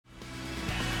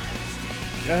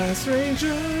Cast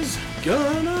Rangers,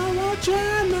 gonna watch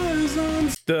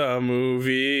Amazon's the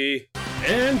movie.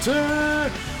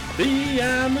 Enter the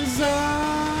Amazons.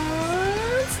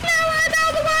 Now I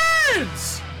know the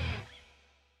words!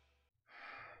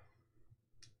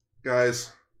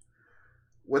 Guys,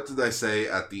 what did I say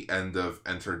at the end of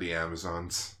Enter the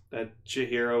Amazons? That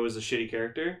Chihiro was a shitty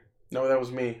character? No, that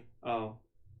was me. Oh.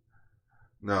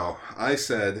 No, I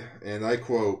said, and I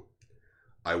quote,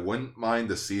 I wouldn't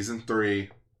mind a season 3,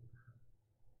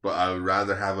 but I would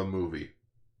rather have a movie.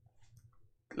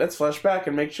 Let's flash back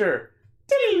and make sure.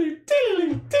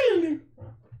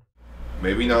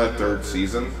 Maybe not a 3rd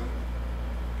season.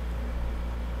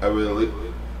 I will,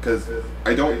 because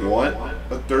I don't want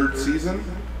a 3rd season.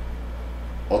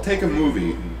 I'll take a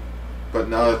movie, but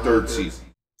not a 3rd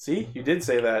season. See, you did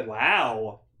say that.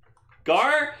 Wow.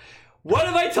 Gar, what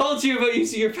have I told you about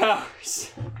using your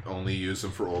powers? Only use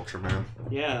them for Ultraman.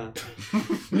 Yeah.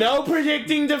 No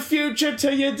predicting the future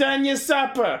till you're done your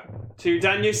supper. Till you're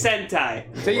done your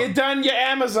Sentai. Till you're done your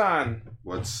Amazon.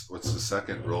 What's the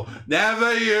second rule?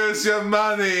 Never use your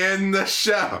money in the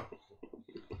show.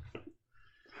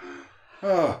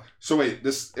 Oh, so wait,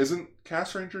 this isn't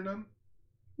Cast Ranger then?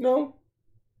 No.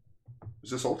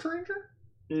 Is this Ultra Ranger?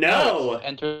 No!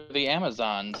 Enter the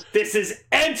Amazons. This is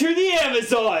Enter the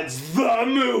Amazons, the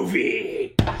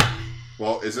movie!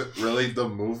 Well, is it really the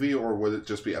movie, or would it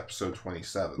just be episode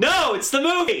 27? No, it's the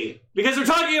movie! Because we're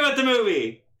talking about the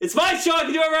movie! It's my show, I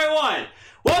can do whatever I want!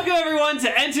 Welcome everyone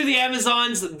to Enter the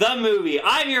Amazons, the movie.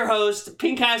 I'm your host,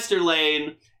 Pinkcaster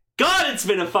Lane. God, it's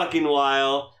been a fucking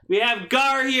while. We have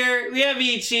Gar here, we have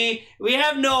Ichi, we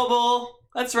have Noble.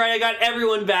 That's right, I got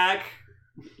everyone back.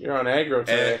 You're on aggro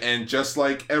today. And just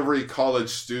like every college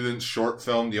student's short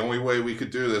film, the only way we could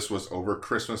do this was over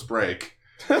Christmas break.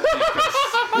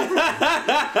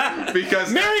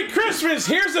 Because Merry Christmas!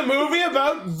 Here's a movie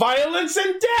about violence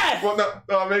and death! well,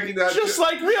 no, I'm making that Just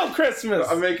like real Christmas!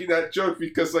 I'm making that joke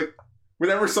because, like,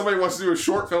 whenever somebody wants to do a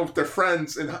short film with their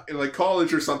friends in like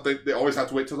college or something, they always have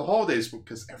to wait till the holidays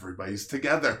because everybody's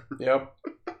together. Yep.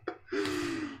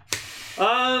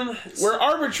 We're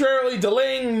arbitrarily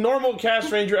delaying normal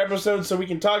Cast Ranger episodes so we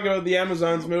can talk about the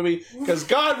Amazons movie, because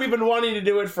God, we've been wanting to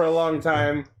do it for a long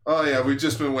time. Oh yeah, we've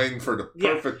just been waiting for the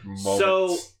perfect moment.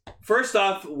 So, first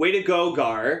off, way to go,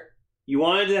 Gar. You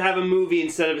wanted to have a movie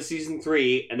instead of a season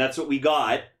 3, and that's what we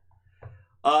got.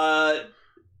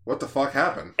 What the fuck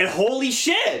happened? And holy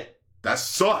shit! That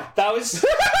sucked! That was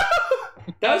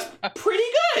pretty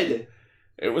good.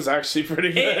 It was actually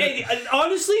pretty good. And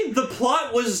honestly, the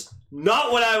plot was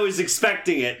not what I was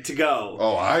expecting it to go.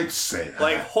 Oh, I'd say that.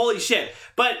 Like, holy shit.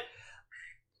 But...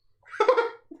 What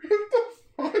the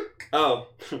fuck? Oh.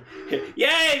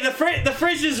 Yay! The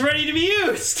fridge is ready to be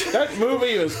used! That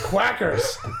movie was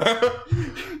quackers.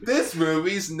 This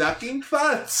movie's knucking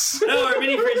futz! No, our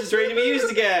mini fridge is ready to be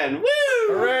used again! Woo!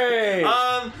 Hooray!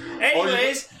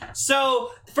 Anyways,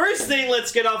 so, first thing,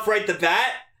 let's get off right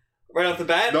off the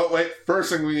bat. No, wait.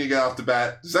 First thing we need to get off the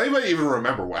bat. Does anybody even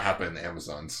remember what happened in the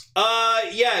Amazons?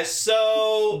 Yes,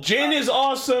 so... Jin is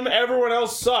awesome, everyone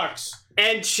else sucks.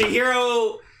 And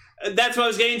Chihiro... That's what I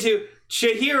was getting to.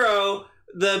 Chihiro,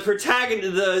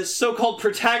 the so-called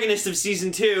protagonist of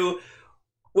Season 2,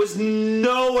 was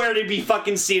nowhere to be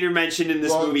fucking seen or mentioned in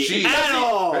this movie at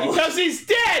all! Because he's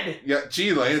dead! Yeah,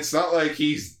 gee, Lane, it's not like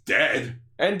he's dead.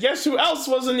 And guess who else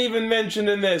wasn't even mentioned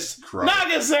in this? Crow.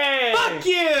 Nagase! Fuck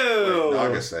you! Wait,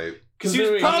 Nagase.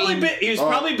 He was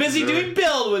probably busy really? doing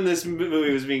Build when this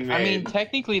movie was being made. I mean,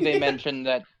 technically they mentioned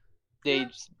that they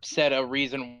said a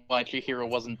reason why Chihiro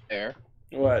wasn't there.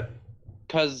 What?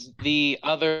 Because the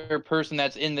other person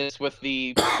that's in this with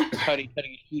the cutty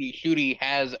shooty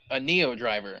has a Neo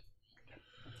driver.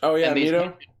 Oh yeah, And they Mito?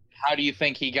 said, how do you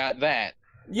think he got that?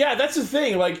 Yeah, that's the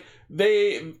thing. Like,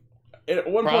 they... At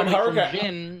one Probably point, from Haruka...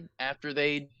 Jin after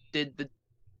they did the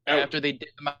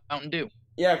Mountain Dew.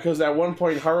 Yeah, because at one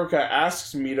point, Haruka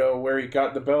asks Mito where he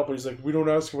got the belt, but he's like, we don't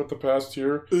ask about the past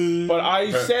here. But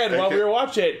I said, while we were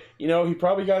watching it, he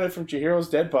probably got it from Chihiro's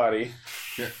dead body.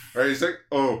 Yeah. Right, he's like,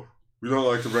 oh, we don't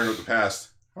like to bring up the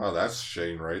past. Oh, that's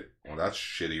shitty, right? Well, that's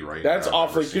shitty, right? That's I've never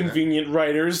awfully seen it. convenient,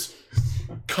 writers.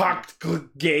 Cocked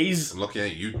gaze. I'm looking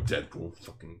at you, Deadpool.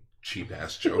 Fucking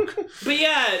cheap-ass joke. But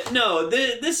yeah, no,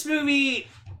 this movie,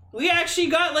 we actually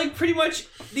got, like, pretty much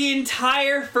the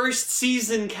entire first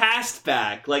season cast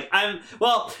back. Like,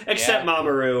 except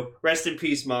Mamoru. Rest in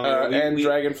peace, Mamoru.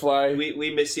 Dragonfly.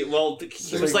 We miss you. Well,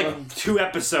 he was, like, 2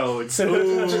 episodes. Just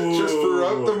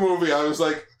throughout the movie, I was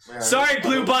like, man, sorry,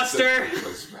 Blue Buster.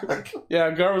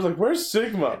 Yeah, Gar was like, where's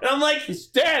Sigma? And I'm like, He's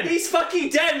dead. He's fucking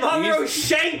dead. Mamoru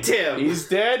shanked him. He's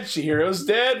dead. Chihiro's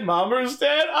dead. Mamoru's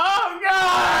dead. Oh,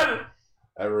 God!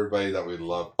 everybody that we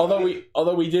love.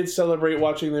 Although we did celebrate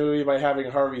watching the movie by having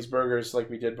Harvey's Burgers like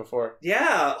we did before.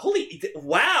 Yeah,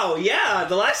 wow, yeah.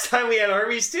 The last time we had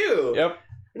Arby's too. Yep.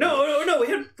 No, we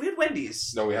had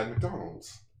Wendy's. No, we had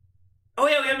McDonald's. Oh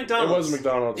yeah, we had McDonald's. It was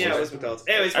McDonald's. Yeah, it was McDonald's.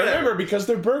 Anyways, I remember because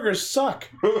their burgers suck.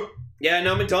 Yeah,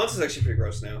 no, McDonald's is actually pretty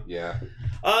gross now. Yeah.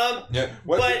 Yeah.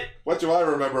 What do I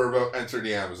remember about Enter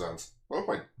the Amazons? Well,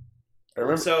 my I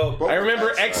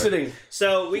remember exiting.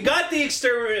 So we got the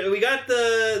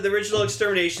original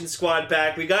Extermination Squad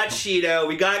back. We got Shido.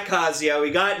 We got Kazuya. We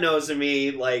got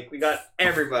Nozomi. Like we got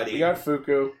everybody. We got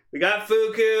Fuku.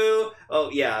 Oh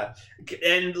yeah,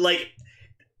 and like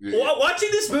watching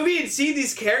this movie and seeing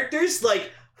these characters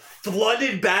like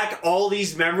flooded back all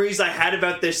these memories I had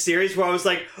about this series. Where I was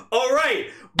like, all right,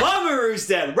 Mamoru's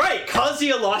dead. Right,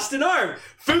 Kazuya lost an arm.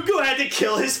 Fuku had to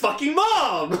kill his fucking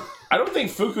mom. I don't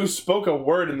think Fuku spoke a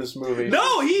word in this movie.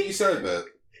 No, he said a bit.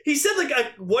 He said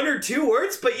like one or two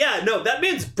words, but yeah, no, that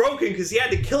man's broken because he had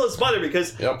to kill his mother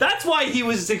because that's why he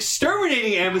was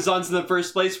exterminating Amazons in the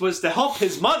first place, was to help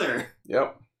his mother.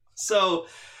 Yep. So,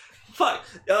 fuck.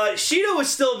 Shido was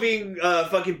still being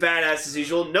fucking badass as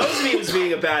usual. Nozomi was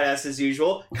being a badass as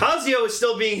usual. Kazuya was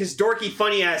still being his dorky,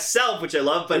 funny ass self, which I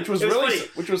love, but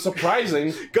which was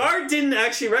surprising. Guard didn't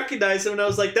actually recognize him, and I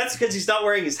was like, that's because he's not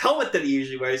wearing his helmet that he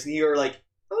usually wears, and you were like,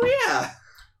 oh yeah.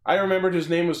 I remembered his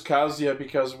name was Kazuya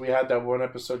because we had that one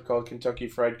episode called Kentucky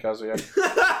Fried Kazuya.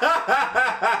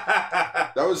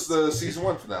 That was the season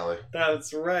 1 finale.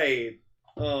 That's right.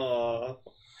 Aww.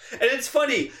 And it's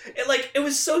funny, it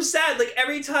was so sad. Like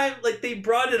every time, like they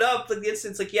brought it up, like the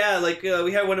instance, like yeah, like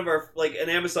we had one of our like an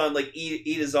Amazon like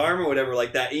eat his arm or whatever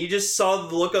like that, and you just saw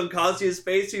the look on Kazuya's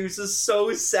face. He was just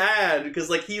so sad because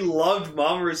like he loved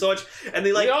Mamoru so much, and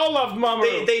they all loved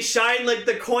Mamoru. They shine like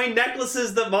the coin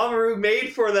necklaces that Mamoru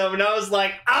made for them, and I was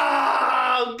like,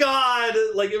 oh god,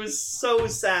 like it was so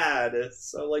sad.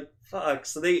 So like fuck.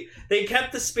 So they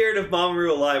kept the spirit of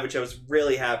Mamoru alive, which I was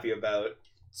really happy about.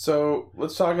 So,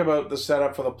 let's talk about the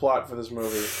setup for the plot for this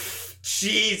movie.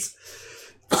 Jeez.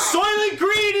 Soylent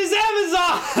Green is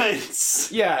Amazons!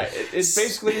 Yeah, it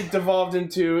basically devolved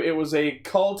into, it was a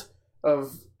cult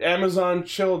of Amazon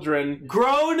children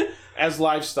grown as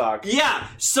livestock. Yeah,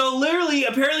 so literally,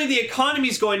 apparently the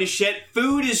economy's going to shit.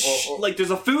 Food is, like,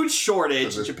 there's a food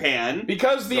shortage in Japan.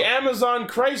 Because the Amazon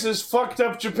crisis fucked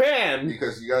up Japan.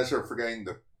 Because you guys are forgetting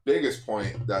the biggest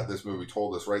point that this movie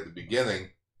told us right at the beginning.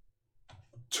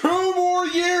 2 more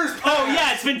years passed. Oh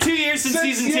yeah, it's been 2 years since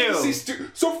season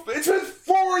 2. So it's been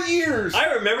 4 years.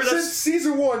 I remember that since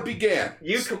season 1 began.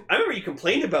 I remember you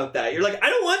complained about that. You're like, I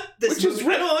don't want this movie.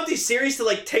 I don't want these series to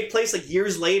like take place like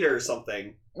years later or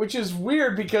something. Which is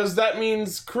weird because that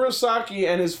means Kurosaki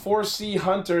and his 4C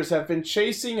hunters have been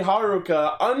chasing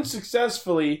Haruka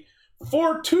unsuccessfully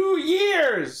for 2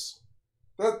 years.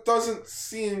 That doesn't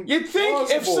seem You'd think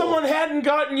plausible. If someone hadn't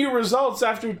gotten you results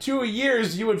after 2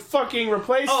 years, you would fucking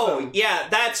replace them. Oh, yeah,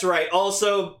 that's right.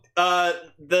 Also,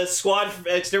 the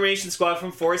extermination squad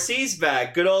from 4C's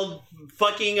back. Good old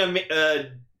fucking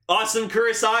awesome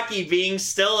Kurosaki being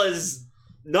still as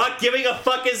not giving a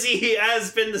fuck as he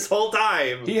has been this whole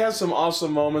time. He has some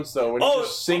awesome moments, though, when he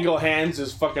just single hands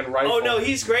his fucking rifle. Oh, no,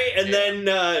 he's great. And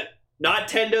then, Not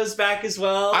Tendo's back as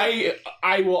well.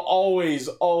 I will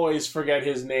always forget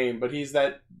his name, but he's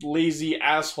that lazy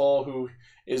asshole who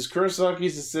is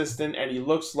Kurosaki's assistant, and he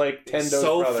looks like Tendo's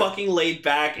brother. So fucking laid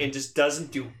back and just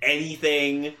doesn't do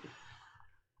anything.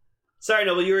 Sorry,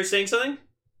 Noble, you were saying something?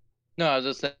 No, I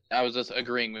was just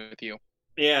agreeing with you.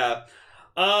 Yeah.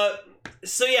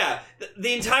 So yeah,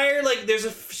 the entire, like, there's a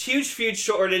huge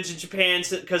shortage in Japan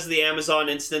because of the Amazon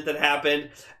incident that happened,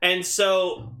 and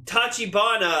so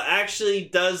Tachibana actually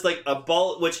does, like, a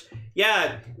bullet, which,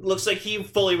 yeah, looks like he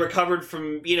fully recovered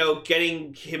from,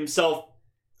 getting himself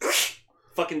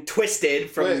fucking twisted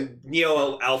from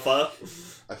Neo Alpha.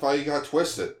 I thought you got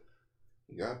twisted.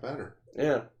 You got better.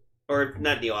 Yeah. Or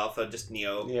not Neo Alpha, just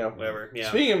Neo. Yeah. Whatever. Yeah.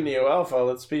 Speaking of Neo Alpha,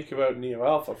 let's speak about Neo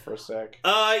Alpha for a sec.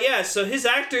 Yeah, so his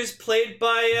actor's played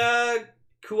by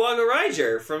Kuwaga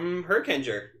Reiger from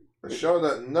Herkenger. A show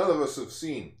that none of us have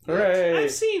seen. Hooray!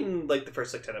 I've seen, like, the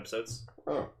first, 10 episodes.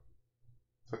 Oh.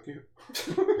 Fuck you.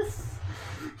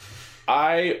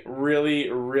 I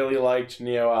really, really liked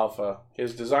Neo Alpha.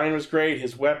 His design was great.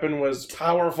 His weapon was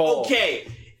powerful. Okay.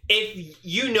 if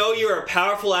you know you're a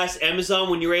powerful ass Amazon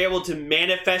when you're able to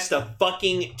manifest a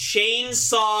fucking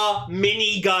chainsaw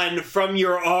minigun from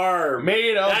your arm.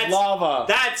 Made of lava.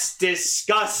 That's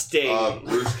disgusting.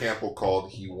 Bruce Campbell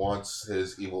called. He wants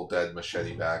his Evil Dead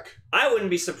machete back. I wouldn't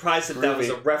be surprised if that was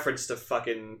a reference to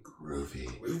fucking Groovy.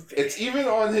 It's even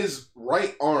on his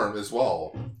right arm as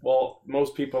well. Well,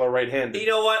 most people are right-handed. You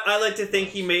know what? I like to think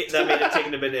he may have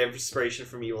taken a bit of inspiration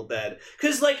from Evil Dead.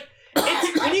 Because, like,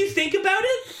 when you think about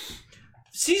it,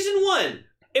 season 1,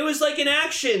 it was like an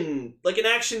action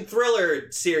thriller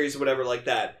series or whatever like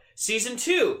that. Season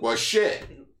 2. Well, shit.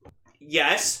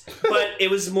 Yes, but it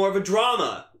was more of a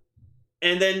drama.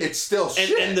 And then... It's still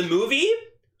shit. And the movie?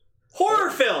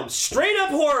 Horror film. Straight up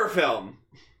horror film.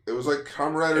 It was like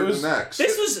Kamen Rider the Next. There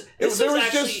was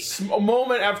actually, just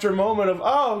moment after moment of,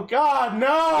 oh God, no,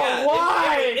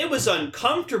 why? It was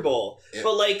uncomfortable,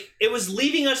 but like it was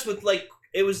leaving us with like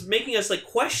it was making us like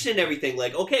question everything.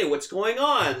 Like, okay, what's going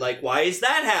on? Like, why is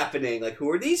that happening? Like, who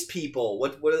are these people?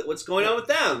 What's going on with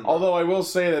them? Although I will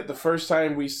say that the first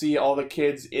time we see all the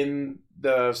kids in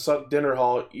the dinner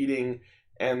hall eating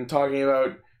and talking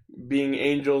about being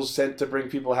angels sent to bring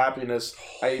people happiness,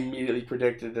 I immediately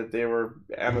predicted that they were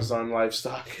Amazon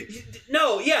livestock.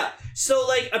 No, yeah. So,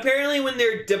 like, apparently when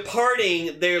they're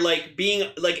departing, they're, like, being,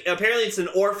 like, apparently it's an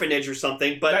orphanage or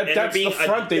something, but... That's the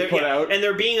front they put out. And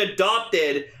they're being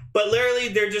adopted, but literally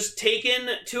they're just taken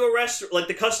to a restaurant, like,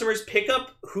 the customers pick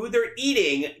up who they're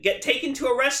eating, get taken to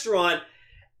a restaurant,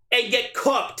 and get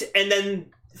cooked, and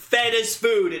then fed as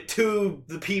food to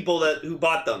the people who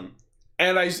bought them.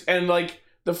 And like...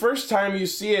 The first time you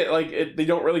see it, like, they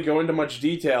don't really go into much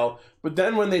detail, but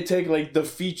then when they take, like, the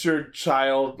featured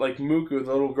child, like, Muku,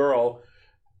 the little girl,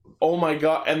 oh my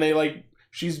God, and they, like,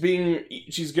 she's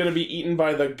gonna be eaten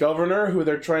by the governor, who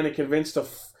they're trying to convince to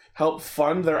help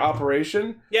fund their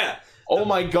operation. Yeah. Oh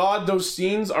my God, those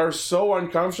scenes are so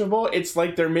uncomfortable. It's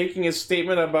like they're making a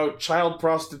statement about child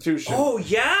prostitution. Oh,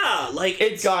 yeah! Like,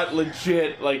 it got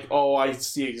legit, like, oh, I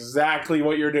see exactly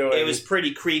what you're doing. It was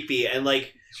pretty creepy, and,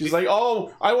 like... She's like,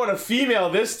 oh, I want a female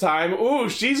this time. Ooh,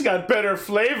 she's got better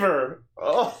flavor.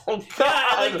 Oh, God.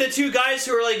 Yeah, and, like, the two guys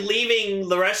who are, like, leaving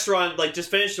the restaurant, like,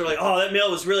 just finished, they're like, oh, that meal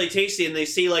was really tasty, and they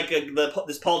see, like,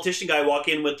 this politician guy walk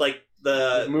in with, like,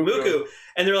 the Muku,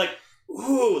 and they're like,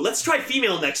 ooh, let's try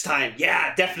female next time.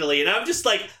 Yeah, definitely. And I'm just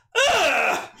like,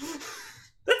 ugh!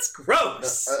 That's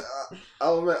gross.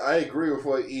 I'll admit, I agree with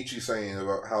what Ichi's saying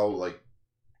about how, like,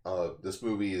 this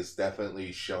movie is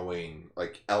definitely showing,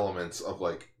 like, elements of,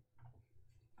 like,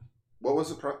 what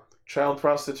was it? Child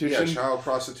prostitution? Yeah, child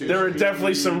prostitution. There are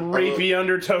definitely some rapey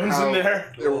undertones in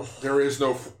there. There is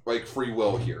no, like, free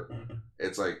will here.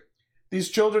 It's like... These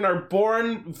children are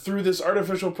born through this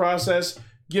artificial process,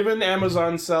 given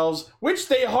Amazon cells, which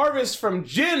they harvest from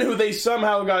Jin, who they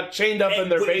somehow got chained up in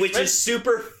their basement. Which is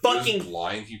super fucking... He was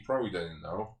blind, he probably didn't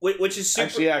know. Which is super...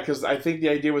 Actually, yeah, because I think the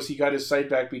idea was he got his sight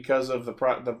back because of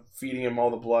the feeding him all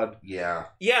the blood. Yeah.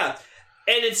 Yeah,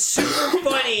 and it's super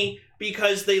funny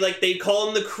because they call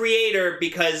him the creator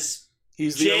because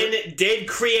Jin did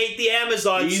create the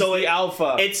Amazon. He's so the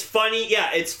alpha. It's funny,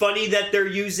 yeah, it's funny that they're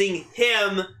using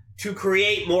him to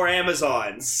create more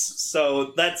Amazons.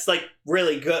 So that's, like,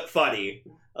 really good, funny.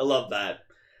 I love that.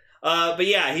 But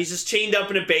yeah, he's just chained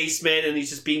up in a basement, and he's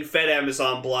just being fed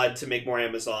Amazon blood to make more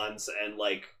Amazons, and,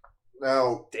 like...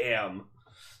 Now... Damn.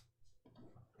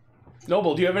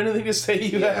 Noble, do you have anything to say?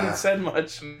 You haven't said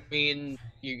much. I mean,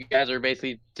 you guys are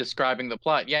basically describing the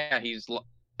plot. Yeah,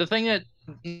 the thing that...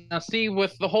 Now, see,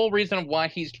 with the whole reason of why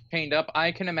he's chained up,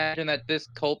 I can imagine that this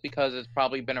cult, because it's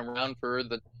probably been around for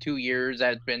the 2 years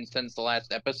that it's been since the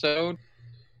last episode,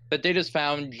 that they just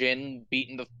found Jin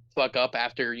beaten the fuck up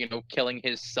after, killing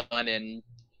his son and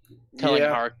telling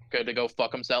Haruka to go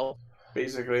fuck himself.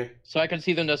 Basically. So I can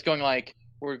see them just going like,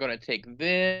 we're going to take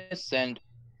this, and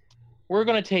we're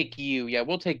going to take you. Yeah,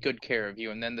 we'll take good care of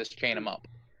you, and then just chain him up.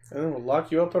 And then we'll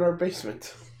lock you up in our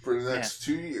basement. For the next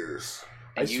 2 years.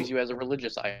 And use you as a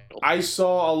religious idol. I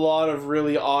saw a lot of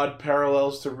really odd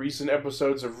parallels to recent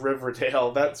episodes of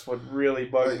Riverdale. That's what really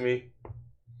bugged me.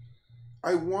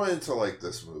 I wanted to like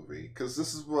this movie, because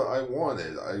this is what I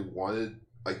wanted. I wanted,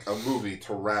 like, a movie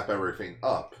to wrap everything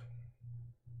up.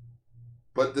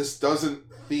 But this doesn't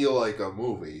feel like a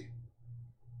movie.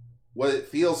 What it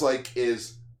feels like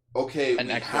is, okay... An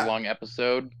extra long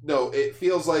episode? No, it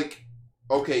feels like,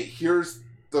 okay, here's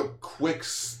the quick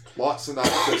plot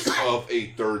synopsis of a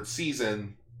third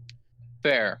season.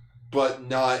 Fair. But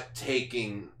not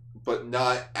adding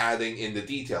in the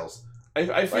details.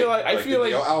 I feel like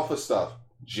Neo Alpha stuff.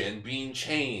 Jin being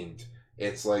chained.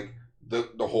 It's like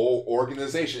the whole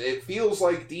organization. It feels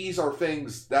like these are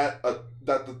things that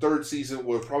that the third season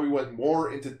would probably went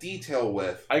more into detail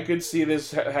with. I could see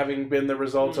this having been the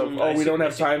result of, we don't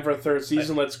have time for a third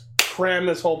season, let's cram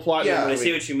this whole plot in the movie. I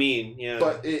see what you mean. Yeah.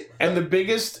 But the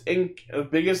biggest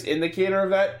indicator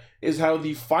of that is how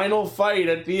the final fight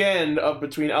at the end of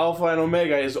between Alpha and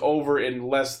Omega is over in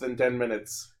less than 10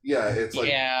 minutes. Yeah, it's like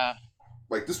Yeah.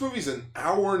 this movie's an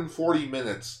hour and 40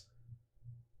 minutes.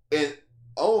 And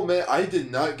oh man, I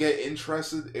did not get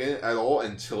interested in it at all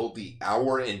until the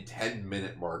hour and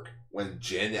 10-minute mark when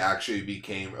Jin actually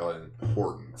became an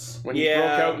importance. When he broke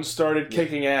out and started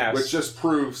kicking ass. Which just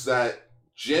proves that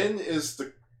Jin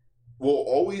will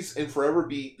always and forever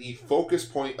be the focus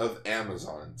point of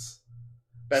Amazons.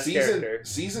 Best character.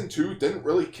 Season 2 didn't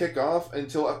really kick off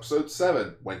until episode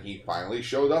 7 when he finally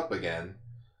showed up again.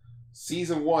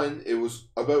 Season 1, it was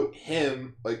about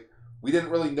him. Like, we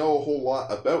didn't really know a whole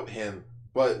lot about him,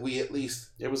 but we at least...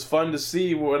 It was fun to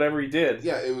see whatever he did.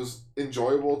 Yeah, it was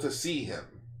enjoyable to see him.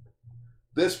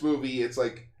 This movie, it's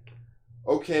like,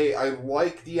 okay, I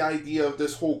like the idea of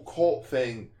this whole cult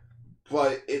thing,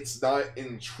 but it's not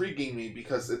intriguing me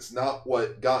because it's not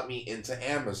what got me into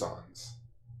Amazons.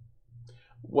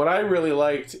 What I really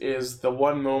liked is the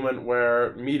one moment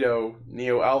where Mito,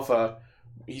 Neo Alpha,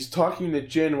 he's talking to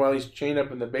Jin while he's chained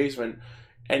up in the basement,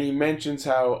 and he mentions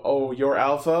how, oh, you're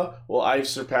Alpha? Well, I've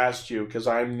surpassed you because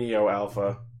I'm Neo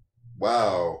Alpha.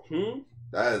 Wow.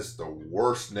 That is the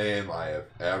worst name I have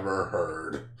ever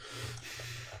heard.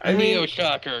 I mean, Neo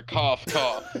Shocker, cough,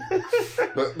 cough.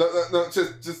 No,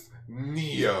 just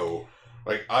Neo.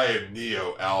 Like, I am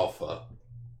Neo Alpha.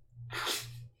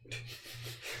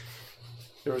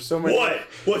 There were so many... What?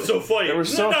 What's so funny? There were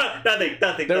so... Nothing.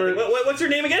 What's your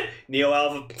name again? Neo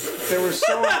Alpha. There were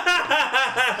so...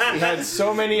 He had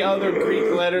so many other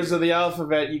Greek letters of the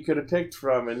alphabet you could have picked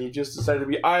from, and you just decided to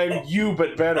be, I'm you,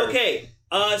 but better. Okay,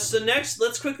 so next,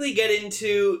 let's quickly get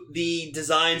into the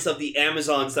designs of the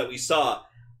Amazons that we saw.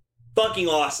 Fucking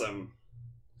awesome.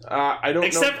 I don't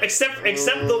know... Except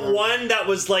the one that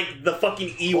was like the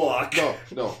fucking Ewok. Oh,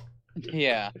 no.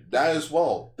 Yeah. That as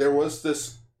well. There was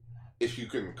this... if you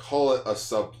can call it a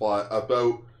subplot,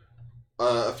 about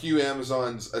a few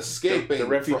Amazons escaping. The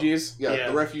refugees?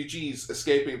 The refugees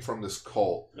escaping from this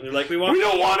cult. And they're like, we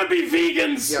don't want to be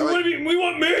vegans! Yeah, we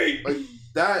want meat! Like,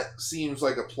 that seems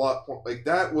like a plot point. Like,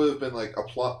 that would have been like a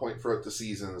plot point throughout the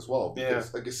season as well.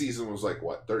 Because, like, a season was like,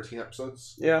 what, 13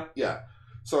 episodes? Yeah. Yeah.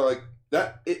 So, like,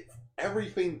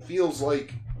 everything feels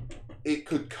like it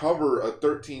could cover a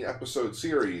 13-episode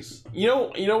series. You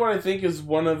know what I think is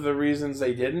one of the reasons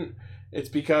they didn't? It's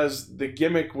because the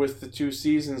gimmick with the 2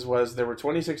 seasons was there were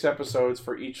 26 episodes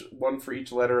for each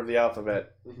letter of the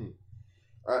alphabet. Mm-hmm.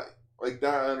 Like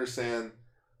that I understand,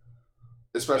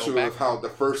 especially with how the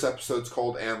first episode's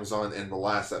called Amazon and the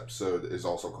last episode is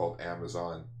also called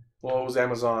Amazon. Well, it was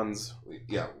Amazons.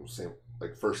 Yeah, same.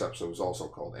 Like first episode was also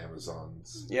called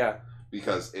Amazons. Yeah.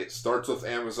 Because it starts with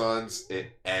Amazons,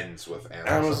 it ends with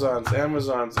Amazons.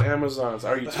 Amazons.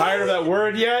 Are you tired of that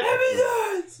word yet?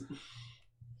 Amazons!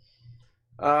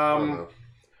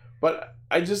 But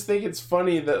I just think it's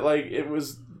funny that like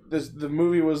the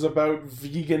movie was about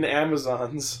vegan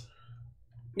Amazons.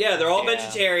 Yeah, they're all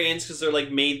vegetarians because they're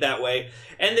like made that way,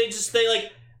 and they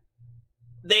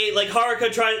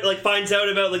Haruka finds out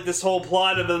about like this whole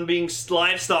plot of them being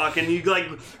livestock, and he like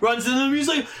runs into them. He's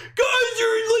like, "Guys,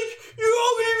 you're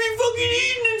all gonna be fucking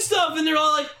eaten and stuff," and they're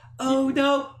all like, "Oh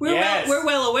no, we're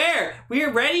well aware.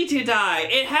 We're ready to die.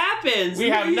 It happens. We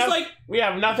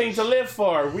have nothing to live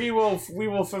for. We will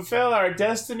fulfill our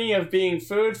destiny of being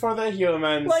food for the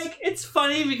humans." Like, it's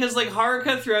funny because like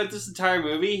Haruka throughout this entire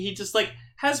movie, he just like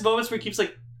has moments where he keeps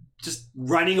like just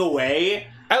running away.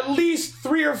 At least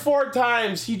 3 or 4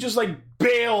 times he just like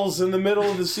bails in the middle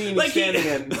of the scene he's standing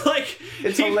in. Like,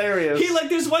 it's hilarious. He like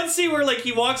there's one scene where like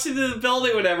he walks into the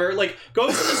building, whatever, like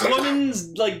goes to this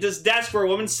woman's like this desk where a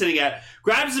woman's sitting at,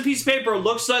 grabs a piece of paper,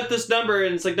 looks at this number,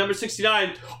 and it's like number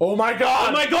 69. Oh my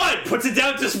god! Puts it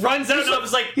down, just runs out, and I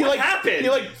was like, what happened? He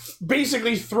like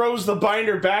basically throws the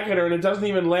binder back at her, and it doesn't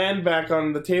even land back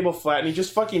on the table flat, and he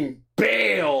just fucking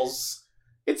bails.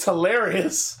 It's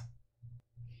hilarious.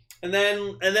 And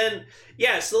then,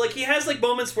 yeah, so, like, he has, like,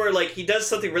 moments where, like, he does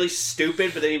something really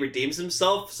stupid, but then he redeems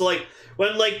himself. So, like,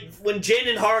 when Jin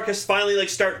and Haruka finally, like,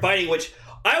 start fighting, which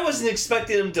I wasn't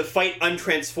expecting them to fight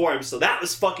untransformed, so that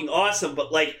was fucking awesome,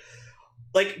 but, like,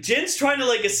 Jin's trying to,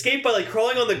 like, escape by, like,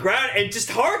 crawling on the ground, and just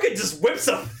Haruka just whips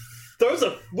a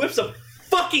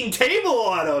fucking table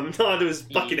on him, onto his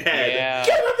fucking head. Yeah.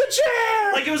 Give him the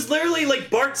chair! Like, it was literally,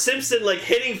 like, Bart Simpson, like,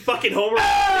 hitting fucking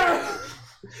Homer.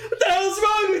 What the hell's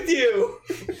wrong with you?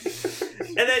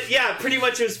 And then, yeah, pretty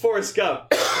much it was Forrest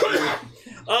Gump.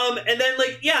 And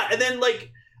then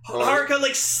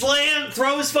Haruka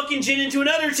throws fucking Jin into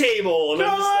another table. And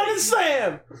Come on and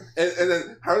slam! And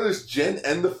then how does Jin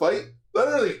end the fight?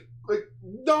 Literally,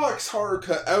 knocks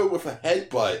Haruka out with a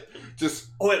headbutt. Just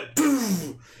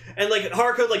boom! And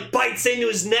Haruka bites into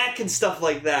his neck and stuff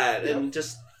like that, and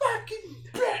just fucking.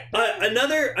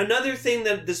 another thing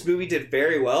that this movie did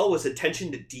very well was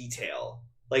attention to detail.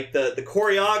 The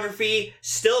choreography,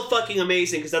 still fucking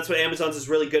amazing, because that's what Amazon's is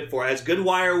really good for. It has good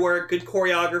wire work, good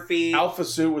choreography. Alpha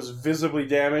suit was visibly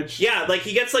damaged. Yeah,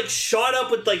 he gets shot up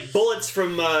with bullets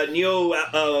from Neo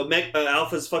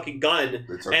Alpha's fucking gun,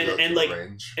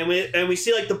 and we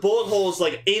see the bullet holes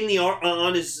in the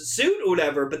on his suit or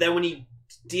whatever. But then when he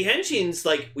dehensions,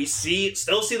 we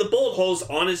still see the bullet holes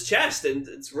on his chest, and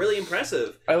it's really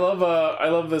impressive. I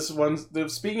love this one.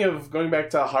 Speaking of going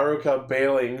back to Haruka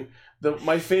bailing.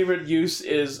 My favorite use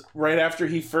is right after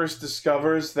he first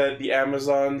discovers that the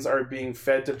Amazons are being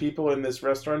fed to people in this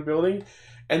restaurant building,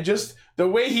 and just the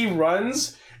way he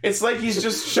runs, it's like he's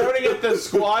just shouting at the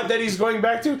squad that he's going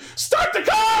back to, "Start the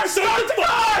car! Start the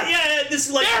car!" Yeah, this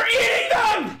is they're eating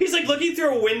them! He's looking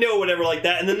through a window or whatever like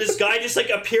that, and then this guy just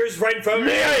appears right in front of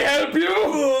him. May I help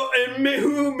you? And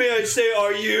who may I say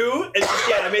are you? And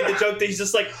I made the joke that he's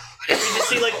just you just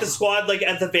see the squad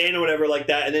at the van or whatever like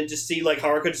that, and then just see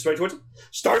Haruka just right towards him.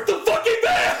 Start the fucking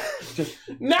van!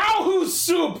 Now who's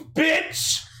soup,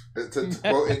 bitch? To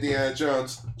quote Indiana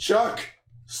Jones, Chuck,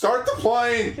 start the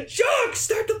plane! Chuck,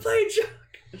 start the plane, Chuck!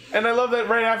 And I love that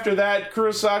right after that,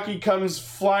 Kurosaki comes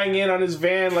flying in on his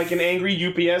van like an angry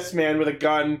UPS man with a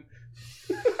gun.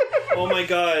 Oh my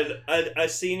god, I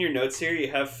see in your notes here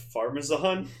you have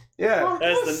Farmazon. Yeah.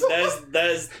 That's the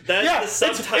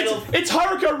subtitle. It's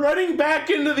Haruka running back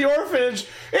into the orphanage.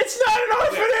 It's not an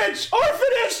orphanage!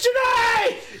 Orphanage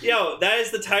tonight! Yo, that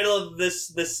is the title of this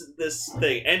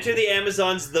thing. Enter the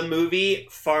Amazons, the movie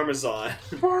Farmazon.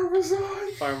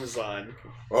 Farmazon.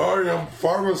 I am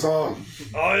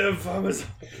Farmazon. I am Farmazon.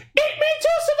 Eat me to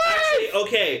survive! Actually,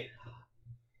 okay.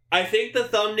 I think the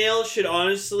thumbnail should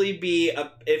honestly be,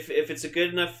 if it's a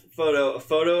good enough photo, a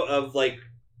photo of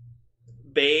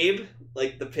Babe,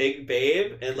 the pig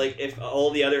Babe, and if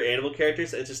all the other animal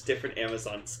characters, and just different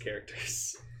Amazons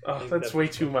characters. Oh, that's way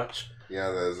too much.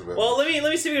 Yeah, that is a bit. Well, let me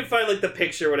see if we can find the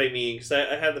picture. What I mean, because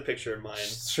I have the picture in mind.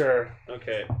 Sure.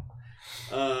 Okay.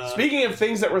 Speaking of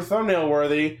things that were thumbnail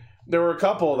worthy, there were a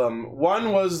couple of them.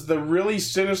 One was the really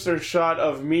sinister shot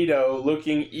of Mito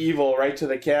looking evil right to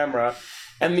the camera.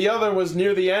 And the other was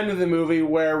near the end of the movie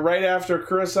where right after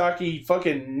Kurosaki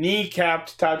fucking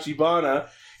kneecapped Tachibana,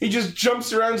 he just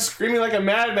jumps around screaming like a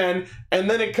madman, and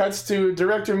then it cuts to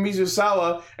director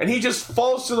Mizusawa, and he just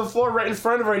falls to the floor right in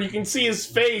front of her, and you can see his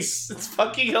face. It's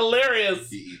fucking hilarious.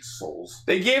 He eats souls.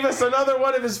 They gave us another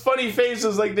one of his funny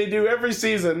faces like they do every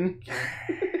season.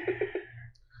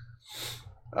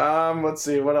 Let's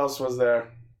see, what else was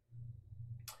there?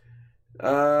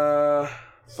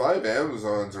 5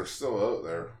 Amazons are still out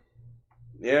there.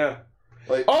 Yeah.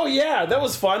 Oh yeah, that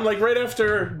was fun. Right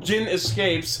after Jin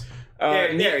escapes...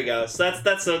 there you go. So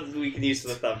that's what we can use for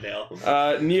the thumbnail.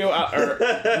 Neo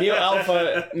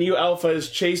Alpha is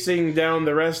chasing down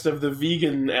the rest of the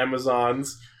vegan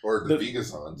Amazons. Or the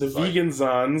Vegazons. The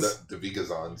Veganzons. The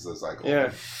Vegazons, as I call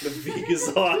them. The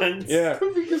Vegazons. Yeah.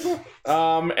 The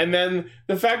Vegazons. And then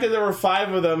the fact that there were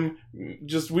 5 of them,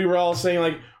 we were all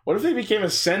saying, what if they became a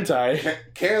Sentai?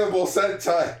 Cannibal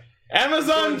Sentai.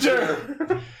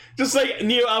 Amazonger! Just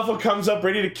Neo Alpha comes up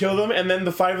ready to kill them, and then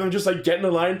the 5 of them just get in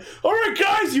the line. All right,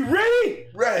 guys, you ready?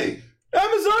 Ready.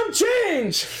 Amazon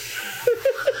change!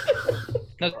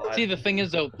 Now, see, the thing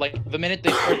is, though, the minute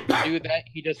they start to do that,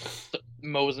 he just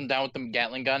mows them down with the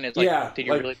Gatling gun. It's did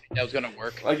you really think that was going to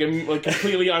work?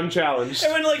 Completely unchallenged.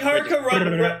 And when, Haruka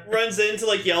runs in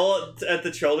to, yell at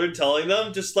the children, telling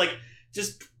them, just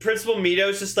Principal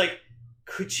Mito's just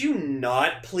could you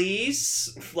not,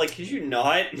 please? Could you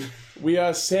not? We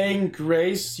are saying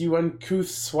grace, you uncouth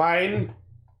swine.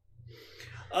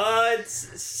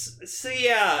 So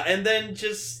yeah, and then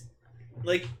just,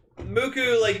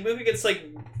 Muku gets,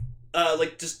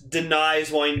 just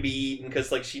denies wanting to be eaten, because,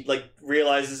 she,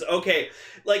 realizes, okay,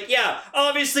 yeah,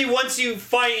 obviously once you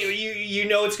find, you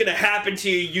know it's gonna happen to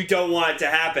you, you don't want it to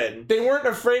happen. They weren't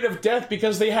afraid of death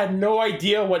because they had no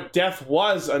idea what death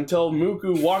was until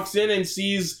Muku walks in and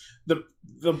sees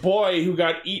the boy who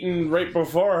got eaten right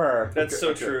before her. That's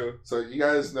so true. So you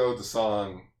guys know the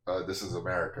song, This Is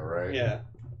America, right? Yeah.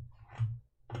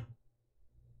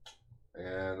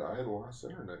 And I had lost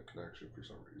internet connection for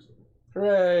some reason.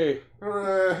 Hooray!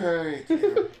 Hooray! Hooray!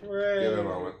 Give it a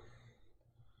moment.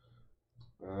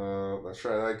 Let's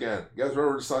try that again. You guys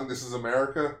remember the song "This Is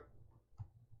America"?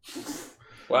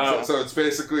 Wow. So it's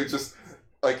basically just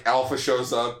like Alpha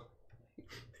shows up.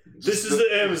 This is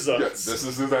the Amazons. Yeah, this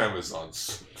is the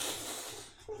Amazons.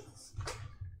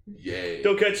 Yay.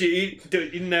 Don't catch you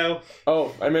eating now.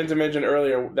 Oh, I meant to mention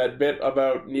earlier that bit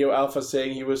about Neo Alpha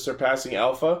saying he was surpassing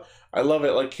Alpha. I love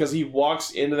it, like, because he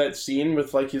walks into that scene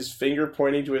with, like, his finger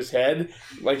pointing to his head,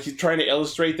 like he's trying to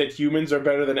illustrate that humans are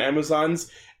better than Amazons,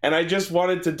 and I just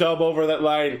wanted to dub over that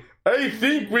line, I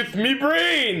think with me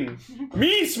brain!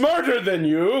 Me smarter than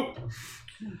you!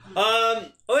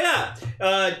 Oh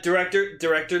yeah,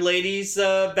 director ladies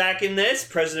back in this.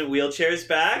 President Wheelchair's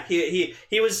back. He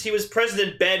was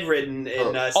President bedridden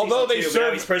in Although they season 2, but now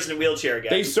serve- he's President Wheelchair again.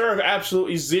 They serve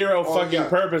absolutely zero fucking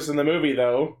purpose in the movie,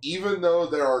 though. Even though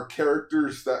there are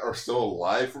characters that are still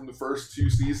alive from the first 2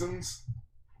 seasons,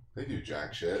 they do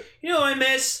jack shit. You know, I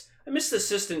miss the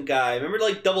assistant guy. Remember,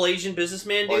 like, double Asian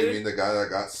businessman dude? Oh, you mean the guy that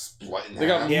got split in They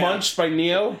half? got munched by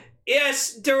Neo.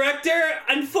 Yes, director.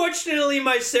 Unfortunately,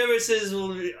 my services will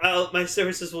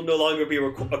no longer be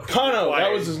required. Kano,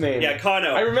 that was his name. Yeah,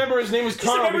 Kano. I remember his name was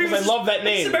Kano because I love that I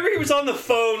name. just remember he was on the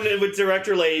phone with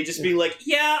director lady, just being like,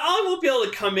 "Yeah, I won't be able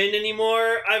to come in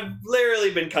anymore. I've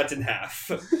literally been cut in half.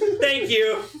 Thank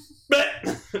you."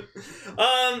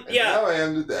 Yeah. Now I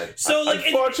am today. So, like,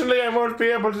 Unfortunately, I won't be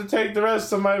able to take the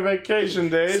rest of my vacation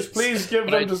days. Please give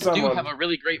But them I to do someone. have a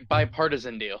really great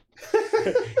bipartisan deal.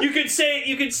 you could say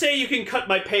you can cut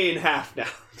my pay in half now.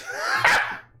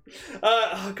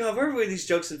 Oh god, where were these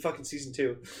jokes in fucking season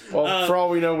 2? Well, for all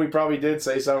we know, we probably did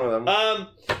say some of them.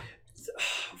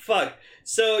 Fuck.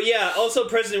 So yeah, also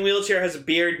President Wheelchair has a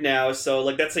beard now, so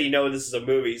like that's how you know this is a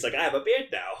movie. He's like, I have a beard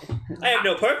now. I have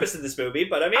no purpose in this movie,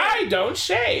 but I mean, I don't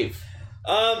shave.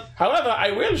 However,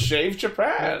 I will shave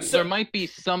Japan. There might be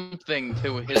something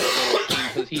to his little scheme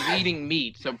because he's eating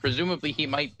meat, so presumably he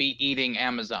might be eating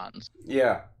Amazons.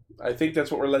 Yeah, I think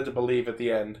that's what we're led to believe at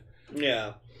the end.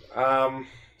 yeah. Um,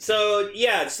 So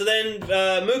yeah, so then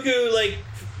Muku like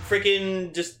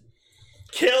freaking just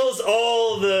kills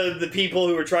all the people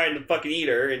who were trying to fucking eat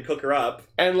her and cook her up.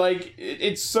 and like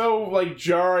it's so like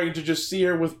jarring to just see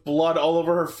her with blood all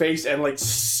over her face and like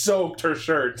soaked her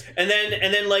shirt. And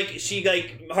then like she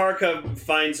like Haruka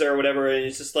finds her or whatever, and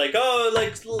it's just like, oh,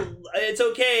 like it's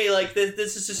okay, like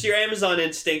this is just your Amazon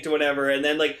instinct or whatever. And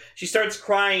then like she starts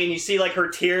crying, and you see like her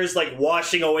tears like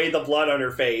washing away the blood on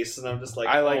her face, and I'm just like,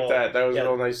 I like that. That was yeah,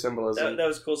 real nice symbolism. that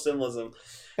was cool symbolism.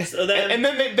 So then, and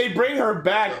then they bring her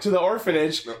back to the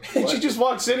orphanage, and she just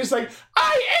walks in. It's like,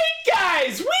 I ate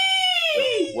guys,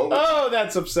 wee! Oh,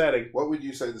 that's upsetting. What would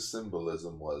you say the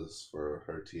symbolism was for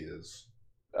her tears?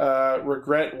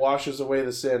 Regret washes away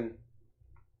the sin.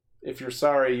 If you're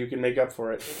sorry, you can make up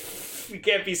for it. we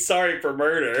can't be sorry for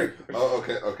murder. Oh,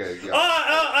 okay, yeah.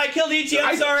 Oh, I killed Ichi.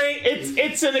 I'm sorry.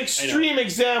 It's an extreme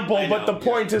example, I but know, the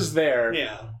point is there.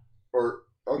 Yeah. Or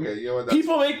okay, you know what? That's,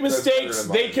 People make mistakes;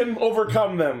 better they than can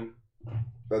overcome them.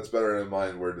 that's better in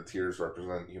mine, where the tears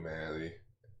represent humanity,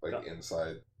 like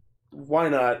inside. Why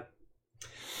not?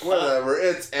 Whatever,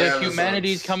 it's The Amazons.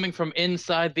 humanity's coming from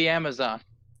inside the Amazon.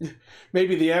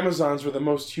 Maybe the Amazons were the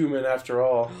most human after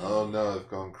all. Oh no, I've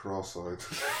gone cross-eyed.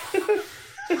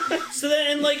 So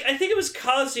then, and like, I think it was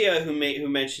Kazuya who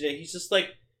mentioned it. He's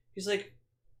like,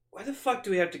 why the fuck do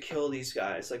we have to kill these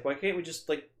guys? Like, why can't we just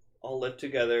like all live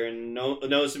together? And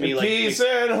Nozomi like peace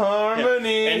and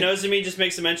harmony. and Nozomi just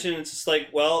makes a mention. It's just like,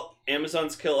 well,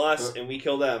 Amazons kill us and we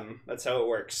kill them. That's how it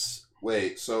works.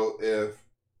 Wait, so if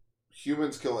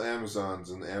humans kill Amazons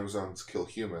and Amazons kill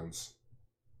humans,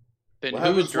 Then What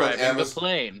who's happens when driving the Amaz-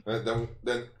 plane?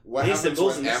 then what These happens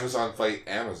symbols when and- Amazon fight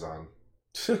Amazon?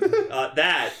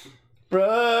 That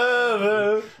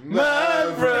Brother,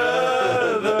 my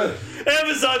brother.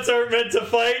 Amazons aren't meant to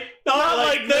fight. Not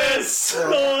like this.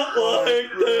 Not like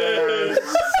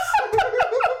this.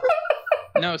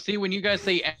 No, see, when you guys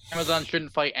say Amazon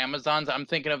shouldn't fight Amazons, I'm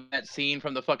thinking of that scene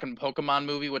from the fucking Pokemon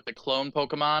movie with the clone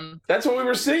Pokemon. That's what we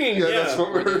were singing. Yeah, Yeah. that's what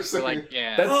we were We're saying. like,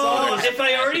 yeah. That's Oh, all. if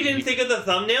I already didn't think of the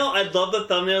thumbnail, I'd love the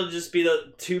thumbnail to just be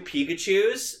the 2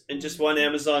 Pikachus and just one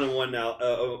Amazon and one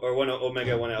or one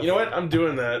Omega, one Alpha. You know what? I'm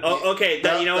doing that. Oh, okay.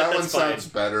 You know what? That one That's fine. sounds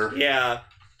better Yeah.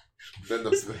 than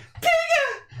the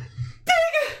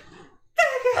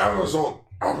Amazon.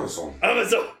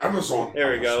 Amazon.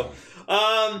 There we go.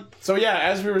 So yeah,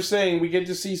 as we were saying, we get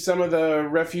to see some of the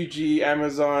refugee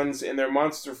Amazons in their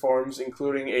monster forms,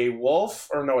 including a wolf,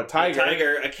 or no, a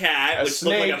tiger, A cat, A which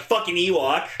snake. looked like a fucking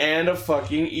Ewok. and a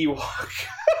fucking Ewok.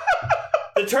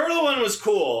 The turtle one was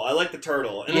cool. I like the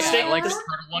turtle. And Yeah, the snake, I like the turtle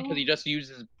one because he just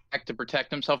uses back to protect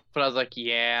himself. But I was like,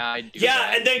 yeah, I do. yeah,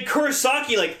 that. and then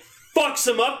Kurosaki like fucks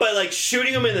him up by like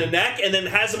shooting him in the neck, and then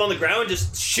has him on the ground and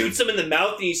just shoots him in the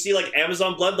mouth, and you see like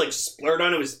Amazon blood like splurt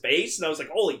onto his face, and I was like,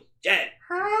 holy shit.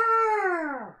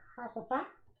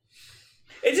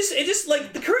 It just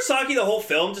like the Kurosaki, the whole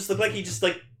film just looked like he just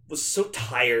like was so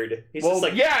tired. He's just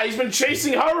like, yeah, he's been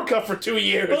chasing Haruka for 2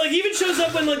 years. but like he even shows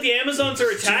up when like the Amazons are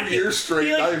attacking. 2 years straight.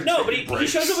 He, like, no, but he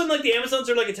breaks. shows up when like the Amazons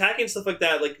are like attacking and stuff like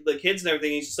that, like the kids and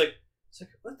everything. He's just like, it's like,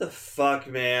 what the fuck,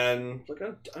 man? Like,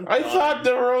 I'm I done. thought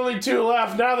there were only 2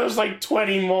 left. Now there's like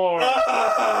 20 more.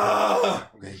 Ah!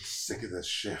 I'm getting sick of this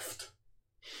shift.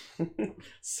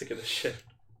 Sick of the shit.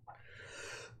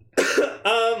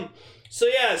 So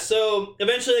yeah, so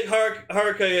eventually like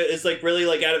Haruka is like really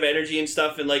like out of energy and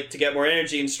stuff, and like to get more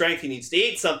energy and strength he needs to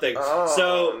eat something.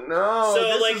 Oh, no, so,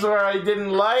 this like- is where I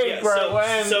didn't like Yeah, where I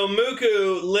went. so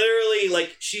Muku literally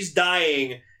like she's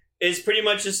dying is pretty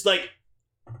much just like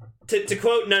to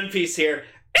quote Nunpiece here,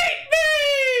 eat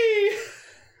me!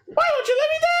 Why won't you let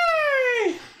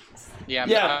me die? Yeah,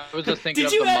 Yeah. I was just thinking. Did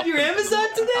of you the have your muffin Amazon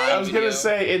today? I was video. gonna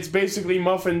say it's basically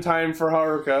muffin time for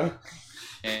Haruka.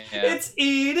 Yeah. It's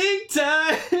eating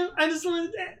time. I just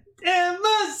wanted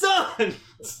Amazon.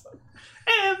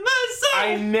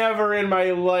 I never in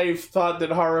my life thought that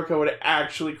Haruka would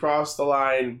actually cross the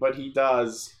line, but he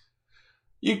does.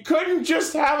 You couldn't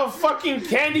just have a fucking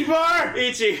candy bar?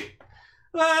 Ichi.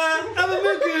 I'm a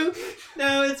Muku.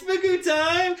 Now it's Muku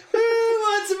time. Who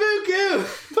wants a Muku?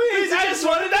 Please, I just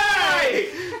want to die!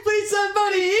 Please,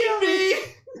 somebody eat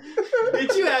me.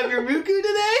 Did you have your Muku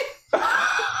today?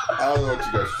 I don't know what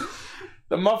you guys.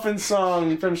 The muffin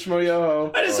song from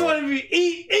Shmoyoho. I just want to be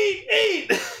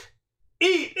eat.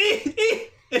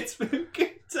 It's Muku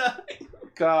time.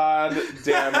 God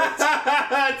damn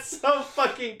it. It's so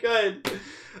fucking good.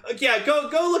 Yeah, go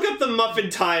look up the Muffin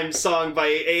Time song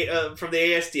by from the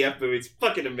ASDF movie. It's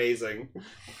fucking amazing.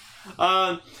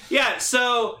 Yeah,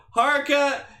 so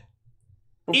Haruka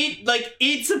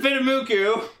eats a bit of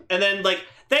Muku, and then like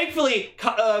thankfully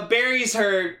buries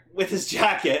her with his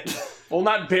jacket. Well,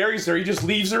 not buries her, he just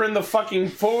leaves her in the fucking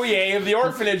foyer of the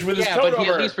orphanage with his Yeah, coat but he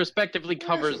over. at least respectively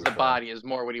covers the body is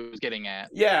more what he was getting at.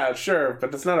 Yeah, sure, but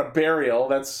that's not a burial.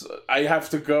 That's, I have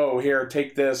to go. Here,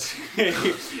 take this. I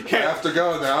have to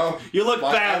go now. You look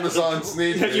My bad. Amazons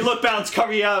need me. You look bad. Let's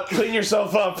cover you up. Clean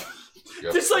yourself up.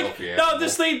 You Just like filthy no, animal.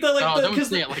 just like the like No, don't because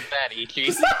say it like that, Ichi.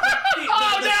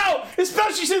 Oh no!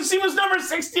 Especially since he was number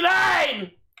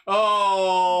 69!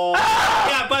 Oh Ah!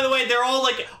 yeah. By the way, they're all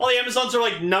like all the Amazons are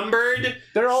like numbered.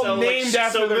 They're all So, named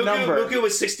after so their Muku, number. Muku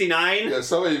was 69. Yeah,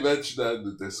 somebody mentioned that in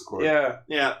the Discord. Yeah.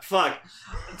 Yeah, fuck.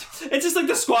 It's just like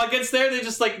the squad gets there, they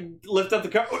just like lift up the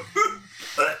car.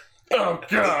 Oh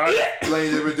god.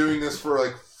 Lane, they've been doing this for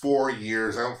like 4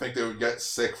 years. I don't think they would get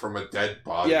sick from a dead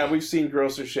body. Yeah, we've seen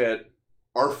grosser shit.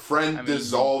 Our friend I mean-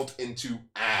 dissolved into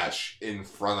ash in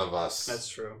front of us. That's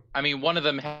true. I mean, one of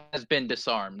them has been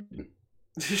disarmed.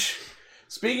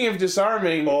 Speaking of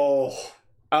disarming,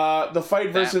 the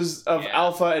fight versus of yeah.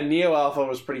 Alpha and Neo Alpha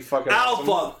was pretty fucking awesome.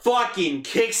 Alpha fucking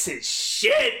kicks his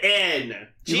shit in.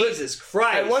 He lit- Jesus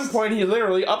Christ. At one point, he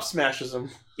literally up smashes him.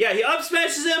 Yeah, he up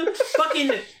smashes him,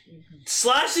 fucking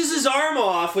slashes his arm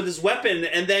off with his weapon,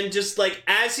 and then just like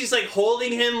as he's like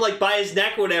holding him like by his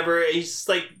neck or whatever, he's just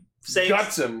like saying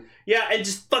Guts him. yeah, and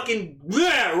just fucking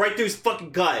right through his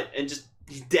fucking gut, and just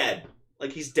he's dead.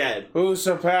 Like he's dead. Who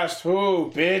surpassed who,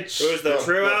 bitch? Who's the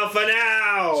true alpha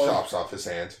now? Chops off his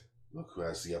hand. Look who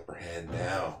has the upper hand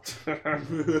now.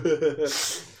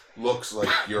 Looks like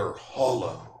you're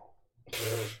hollow.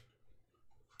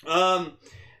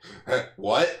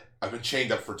 What? I've been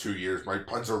chained up for 2 years. My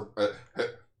puns are...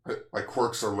 my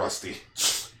quirks are rusty.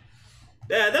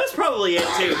 Yeah, that was probably it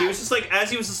too. He was just like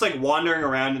as he was just like wandering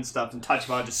around and stuff, and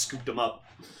Tachibana just scooped him up.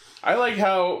 I like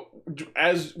how,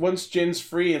 as once Jin's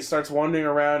free and starts wandering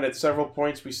around at several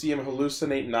points, we see him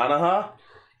hallucinate Nanaha.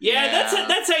 Yeah, Yeah.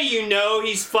 that's how you know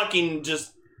he's fucking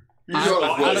just He's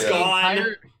on his he's way out.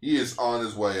 gone. He is on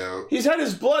his way out. He's had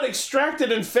his blood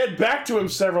extracted and fed back to him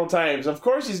several times. Of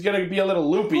course he's gonna be a little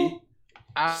loopy.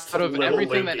 Out of Little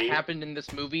everything that loopy. happened in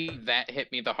this movie, that hit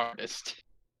me the hardest.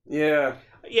 Yeah.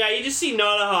 Yeah, you just see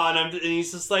Nanaha, and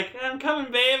he's just like, I'm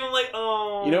coming, babe. I'm like,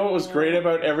 oh. You know what was great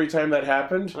about every time that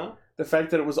happened? Huh? The fact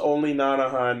that it was only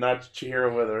Nanaha and not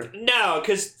Chihiro with her. No,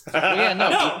 because Well, yeah, No,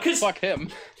 no, 'cause- fuck him.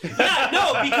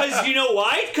 because you know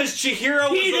why? Because Chihiro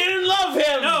was He didn't love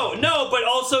him! no, but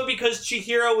also because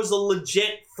Chihiro was a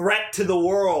legit threat to the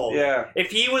world. Yeah.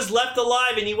 If he was left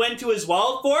alive and he went to his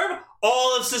wild form,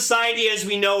 all of society as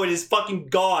we know it is fucking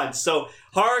gone. So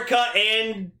Haruka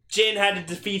and Jin had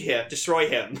to destroy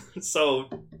him. So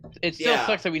It still Yeah.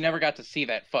 sucks that we never got to see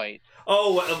that fight.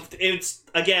 Oh, it's,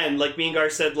 again, like me and Gar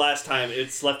said last time,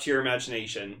 it's left to your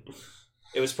imagination.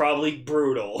 It was probably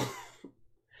brutal.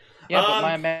 Yeah,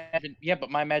 but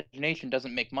my imagination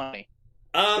doesn't make money.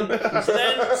 So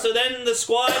then the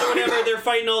squad or whatever, they're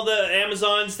fighting all the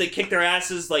Amazons. They kick their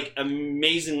asses like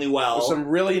amazingly well. With some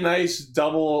really nice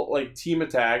double team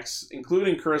attacks,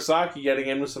 including Kurosaki getting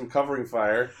in with some covering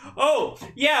fire. Oh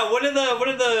yeah, what are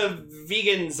the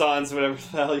vegan Zons, whatever the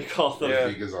hell you call them? Yeah.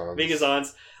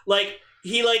 Vegazons. Like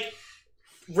he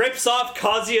rips off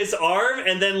Kazuya's arm,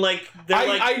 and then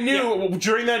I knew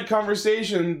during that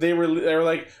conversation they were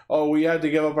like, oh, we had to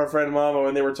give up our friend Mamo,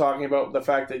 and they were talking about the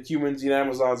fact that humans eat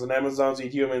Amazons and Amazons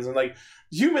eat humans, and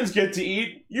humans get to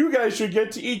eat, you guys should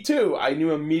get to eat too. I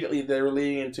knew immediately they were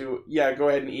leading into, yeah, go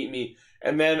ahead and eat me.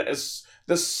 And then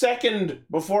the second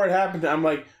before it happened, I'm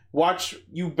like, watch,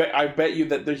 I bet you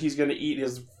that he's going to eat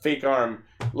his fake arm.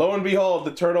 Lo and behold,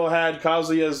 the turtle had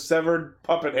Kazuya's severed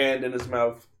puppet hand in his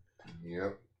mouth.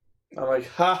 Yep. I'm like,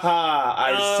 haha,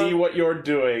 I see what you're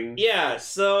doing. Yeah,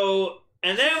 so,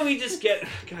 and then we just get,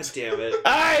 god damn it.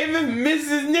 I'm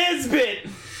Mrs. Nesbit!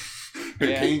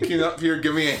 Yeah. Can you up here,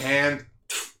 give me a hand?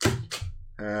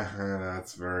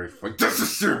 That's very funny.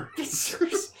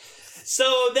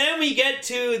 So then we get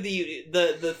to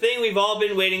the thing we've all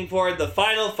been waiting for, the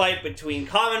final fight between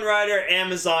Kamen Rider,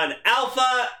 Amazon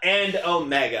Alpha, and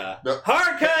Omega. No.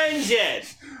 Haruka and Jin.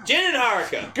 Jin and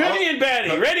Haruka. Goody and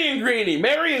Batty, ready and greeny,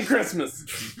 Merry and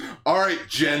Christmas. Alright,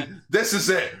 Jin, this is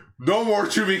it. No more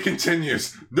To Be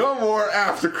Continues. No more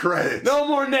after credits. No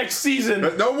more next season.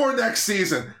 No more next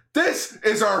season. This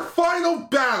is our final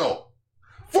battle.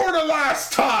 For the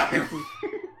last time.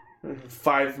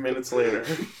 5 minutes later.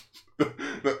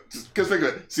 Because think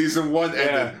of it, season 1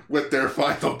 ended with their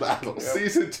final battle. Yep.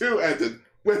 Season 2 ended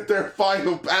with their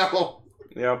final battle.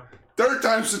 Yep. Third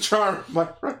time's the charm, my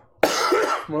friend.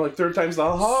 More like third time's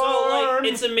the So, hard.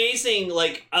 it's amazing.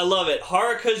 I love it.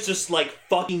 Haruka's just,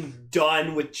 fucking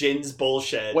done with Jin's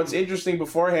bullshit. What's interesting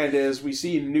beforehand is we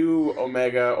see new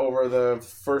Omega over the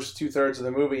first 2/3 of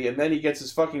the movie, and then he gets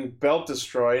his fucking belt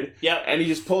destroyed. Yep. And he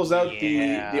just pulls out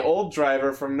Yeah. the old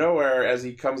driver from nowhere as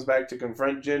he comes back to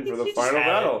confront Jin for the final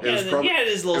battle. Yeah, he had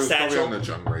his little It was probably satchel. on the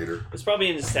Jung Raider. It's probably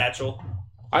in his satchel.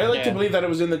 I like to Yeah. believe that it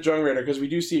was in the Jung Raider because we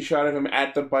do see a shot of him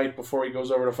at the bike before he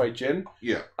goes over to fight Jin.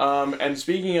 Yeah. And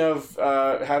speaking of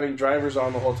having drivers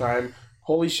on the whole time,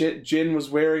 holy shit, Jin was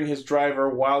wearing his driver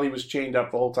while he was chained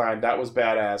up the whole time. That was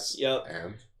badass. Yep.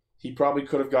 And, He probably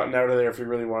could have gotten out of there if he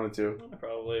really wanted to.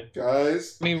 Probably.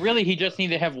 guys, I mean, really, he just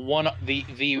needed to have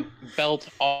the belt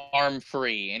arm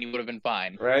free, and he would have been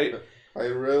fine. Right? I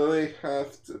really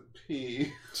have to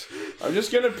pee. I'm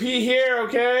just gonna pee here,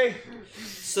 okay?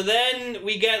 So then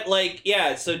we get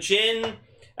so Jin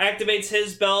activates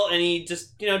his belt and he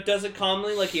just does it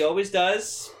calmly like he always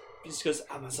does. He just goes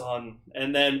Amazon,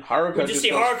 and then Haruka we just see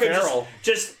goes Haruka feral.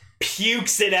 just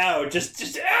pukes it out, just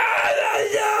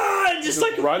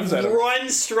runs at him.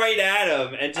 runs straight at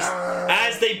him, and just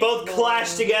as they both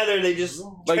clash together, they just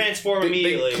transform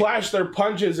immediately. They clash their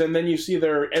punches, and then you see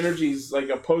their energies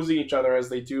opposing each other as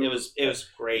they do. It was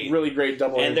great. Really great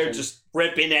double. And they're action. just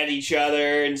ripping at each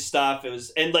other and stuff. It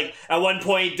was, and at one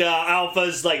point,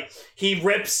 Alpha's he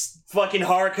rips fucking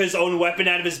Haruka's own weapon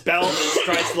out of his belt and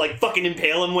tries to fucking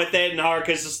impale him with it, and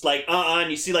Haruka's just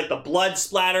and you see the blood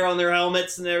splatter on their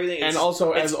helmets and everything. And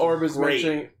also, as it's Orb is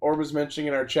great. mentioning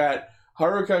in our chat,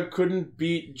 Haruka couldn't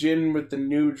beat Jin with the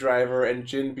new driver, and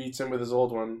Jin beats him with his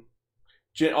old one.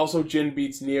 Jin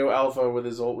beats Neo Alpha with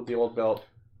the old belt.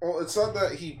 Well, it's not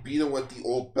that he beat him with the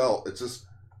old belt. It's just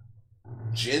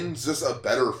Jin's just a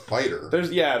better fighter.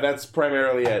 That's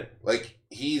primarily it.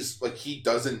 He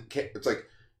doesn't care. It's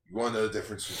you want to know the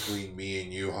difference between me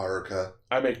and you, Haruka?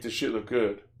 I make this shit look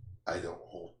good. I don't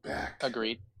hold back.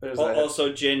 Agreed. There's that.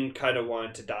 Also, Jin kind of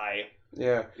wanted to die.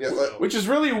 Yeah. Yeah, Which is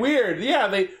really weird. Yeah,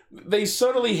 they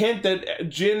subtly hint that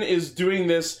Jin is doing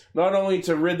this not only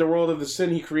to rid the world of the sin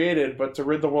he created, but to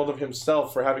rid the world of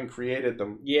himself for having created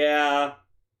them. Yeah.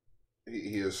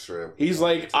 he is straight up. He's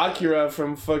like Akira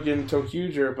from fucking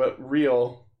Tokyuger, but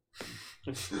real.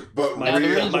 But Now,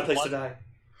 there real. is My place one- to die.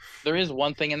 There is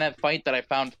one thing in that fight that I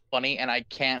found funny, and I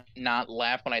can't not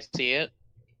laugh when I see it.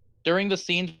 During the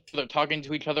scenes where they're talking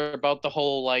to each other about the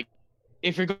whole,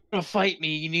 if you're gonna fight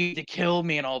me, you need to kill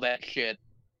me and all that shit.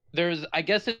 I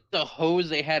guess it's a hose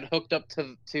they had hooked up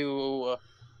to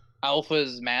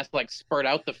Alpha's mask, spurt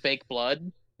out the fake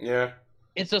blood. Yeah.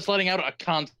 It's just letting out a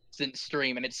constant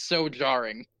stream, and it's so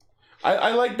jarring.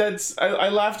 I like that. I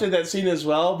laughed at that scene as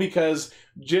well because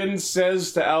Jin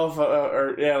says to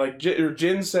Alpha,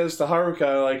 Jin says to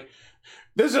Haruka,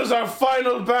 This is our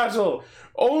final battle.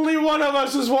 Only one of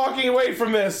us is walking away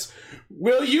from this.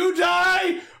 Will you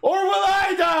die or will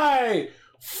I die?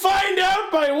 Find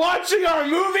out by watching our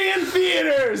movie in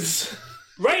theaters.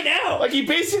 Right now. Like, he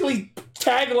basically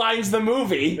taglines the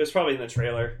movie. It was probably in the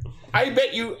trailer. I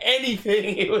bet you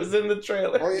anything it was in the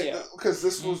trailer. Oh yeah, because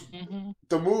this was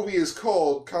the movie is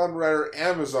called Kamen Rider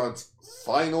Amazon's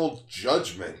Final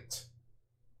Judgment.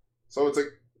 So it's like,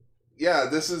 yeah,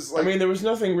 this is like. I mean, there was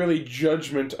nothing really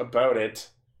judgment about it.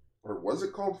 Or was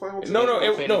it called Final Judgment? No,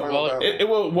 it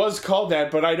was called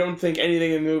that, but I don't think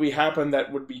anything in the movie happened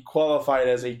that would be qualified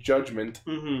as a judgment.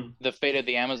 Mm-hmm. The fate of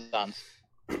the Amazons.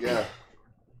 Yeah.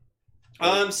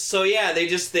 So yeah,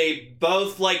 they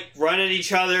both like run at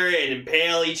each other and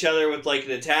impale each other with like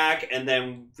an attack, and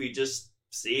then we just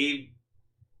see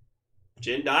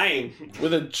Jin dying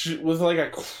with like a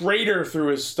crater through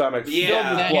his stomach, filled with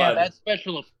Yeah, blood. that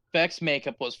special effects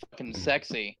makeup was fucking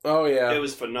sexy. Oh yeah, It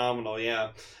was phenomenal, yeah.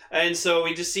 And so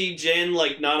we just see Jin,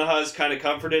 like Nanaha's kind of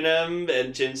comforting him,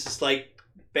 and Jin's just like,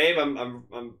 "Babe, I'm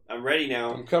ready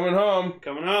now. I'm coming home.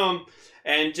 Coming home,"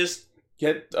 and just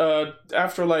Get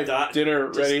afterlife dinner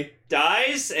just ready.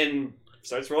 dies and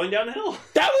starts rolling down the hill.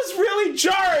 That was really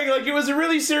jarring. Like, it was a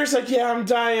really serious. Like, yeah, I'm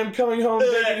dying. I'm coming home.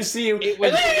 Begging to see you. It was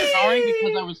And then- jarring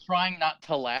because I was trying not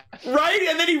to laugh. Right,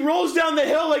 and then he rolls down the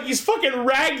hill like he's fucking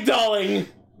ragdolling.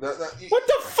 What What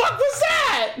the fuck was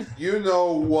that? You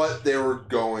know what they were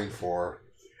going for.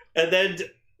 And then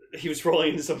he was rolling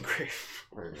in his own grave.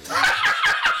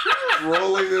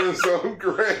 Rolling in his own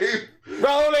grave.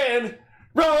 Roll in,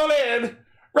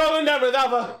 rolling down with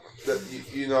Alpha.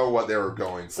 You know what they were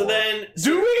going for. So then,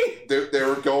 Do we? They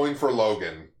were going for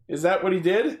Logan. Is that what he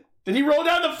did? Did he roll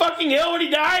down the fucking hill when he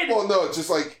died? Well, no, it's just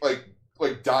like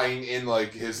dying in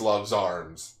like his love's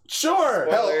arms. Sure.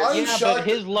 Hell, I'm Yeah, shocked. but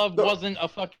his love No. wasn't a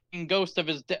fucking ghost of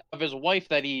his wife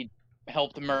that he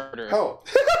helped murder. Hell,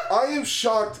 I am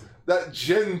shocked that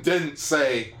Jin didn't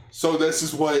say, "So this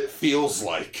is what it feels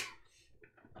like."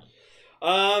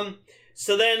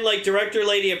 so then, like, director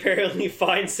lady apparently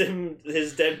finds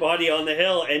his dead body on the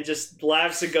hill and just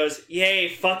laughs and goes, "Yay,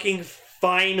 fucking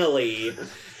finally.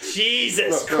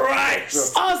 Jesus No,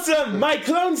 Christ." Awesome! My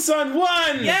clone son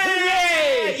won! Yay!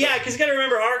 Hooray! Yeah, because you gotta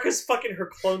remember, Haruka's fucking her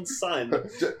clone son.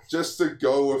 Just to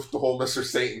go with the whole Mr.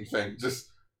 Satan thing. Just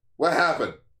what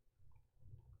happened?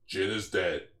 Jin is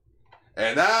dead,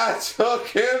 and I took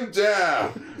him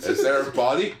down. Is there a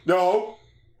body? No.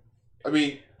 I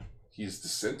mean, he's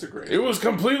disintegrated. It was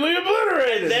completely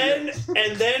obliterated!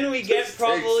 And then we get Just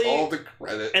probably... takes all the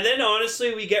credit. And then,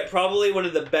 honestly, we get probably one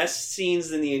of the best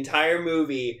scenes in the entire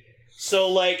movie. So,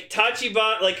 like,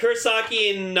 Tachibana, like,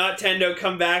 Kurosaki and Nintendo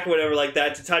come back, whatever, like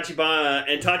that, to Tachibana,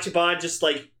 and Tachibana just,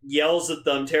 like, yells at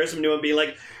them, tears them new and being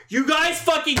like, "You guys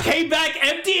fucking came back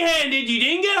empty-handed, you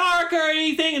didn't get Haruka or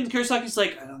anything," and Kurosaki's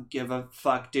like, "I don't give a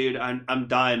fuck, dude, I'm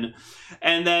done."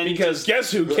 And then... Because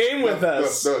guess who came with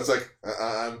us? No, it's like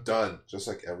I'm done. Just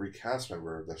like every cast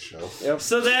member of the show. Yep.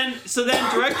 So then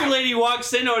director lady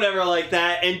walks in or whatever like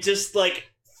that and just like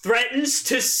threatens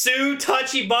to sue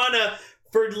Tachibana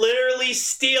for literally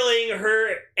stealing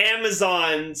her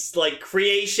Amazon's like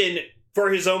creation for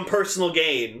his own personal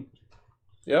gain.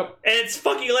 Yep. And it's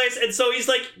fucking hilarious. And so he's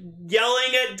like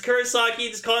yelling at Kurosaki,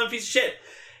 just calling him a piece of shit.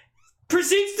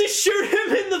 Proceeds to shoot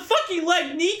him in the fucking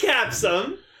leg, kneecaps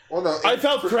him. Well, no, I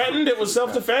felt threatened. It was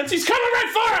self-defense. He's coming right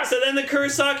for us! So then the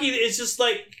Kurosaki is just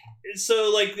like,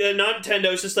 so like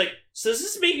Nintendo's just like, so does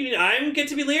this mean I get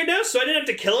to be leader now? So I didn't have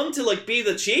to kill him to like be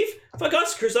the chief? Fuck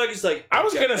us. Kurosaki's like, I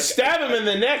was gonna stab him in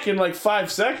the neck in like 5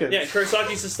 seconds. yeah,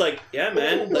 Kurosaki's just like, yeah,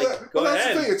 man, Well, like, go that's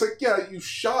ahead. the thing. It's like, yeah, you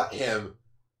shot him,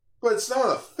 but it's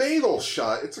not a fatal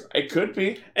shot. It's It could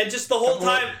be. And just the whole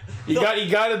time, You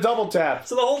got a double tap.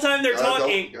 so the whole time they're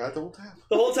talking, Double tap.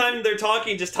 the whole time they're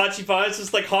talking, just Tachibana's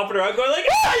just like hopping around, going like,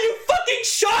 "Ah, you fucking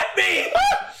shot me!"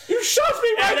 You shot me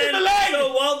right And in then, the leg!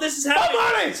 so while this is Come on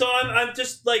happening, it! so I'm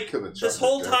just like, Could've this shot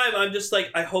whole me dead. time, I'm just like,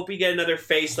 I hope we get another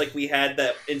face like we had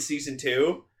that in season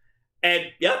 2. And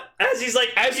yep, as he's like,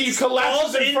 As he just collapses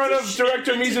falls in front into of shit,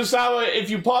 Director Mizusawa, if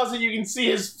you pause it, you can see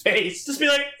his face. just be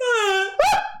like, "Ah."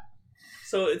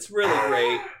 So it's really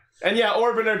great. And yeah,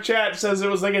 Orb in our chat says it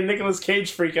was like a Nicolas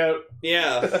Cage freak out.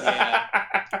 Yeah.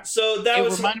 Yeah. So that It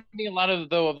was reminded me a lot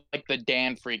of like the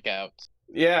Dan freakouts.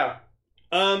 Yeah.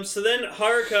 so then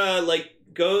Haruka like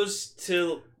goes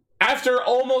to After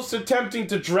almost attempting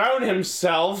to drown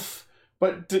himself,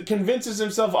 but convinces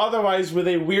himself otherwise with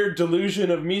a weird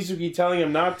delusion of Mizuki telling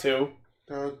him not to.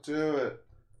 Don't do it.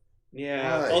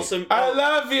 yeah. Why? Also I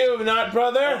love you, not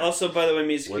brother. also by the way,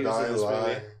 Mizuki Would was I in this lie?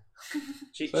 movie.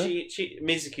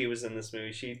 Mizuki was in this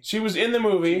movie. She was in the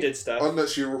movie. She did stuff. On that,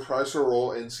 she reprised her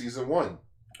role in season 1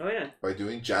 Oh yeah. by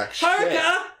doing jack shit.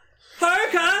 Haruka!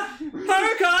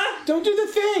 Don't do the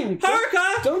thing.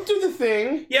 Haruka! Don't do the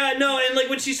thing. Yeah, no, and like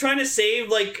when she's trying to save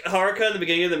like Haruka in the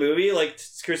beginning of the movie, like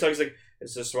Kurosawa's like,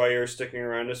 "Is this why you're sticking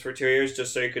around us for 2 years,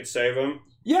 just so you could save him?"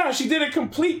 Yeah, she did a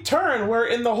complete turn where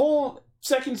in the whole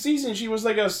second season she was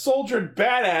like a soldiered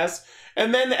badass,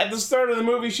 and then at the start of the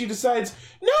movie she decides,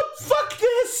 nope, fuck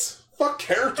this. Fuck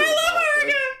character. I love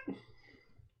Haruka.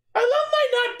 I love my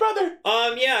nut brother.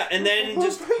 Yeah, and then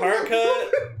just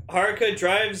Haruka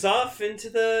drives off into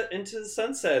the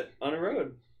sunset on a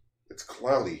road. It's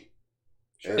cloudy.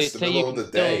 And They it's the say you middle of can the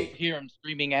still day. hear him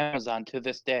screaming Amazon to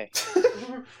this day.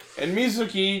 And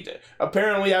Mizuki,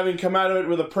 apparently having come out of it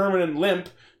with a permanent limp,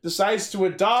 decides to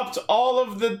adopt all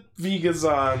of the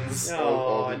Vegazons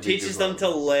Oh, and teaches them to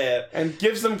live. and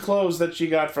gives them clothes that she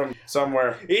got from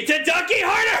somewhere. Eat a donkey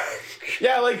harder!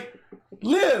 Yeah, like,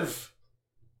 live!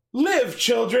 Live,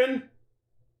 children!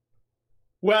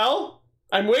 Well,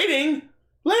 I'm waiting.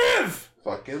 Live!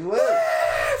 Fucking live.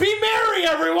 Be merry,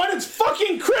 everyone! It's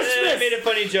fucking And I Christmas! made a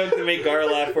funny joke that made Gar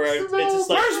laugh where it's just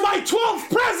like... Where's my 12th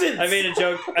present? I made a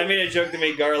joke that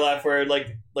made Gar laugh where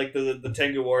like the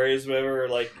Tengu Warriors whatever,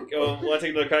 like, oh, want to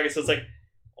take another crack? So it's like,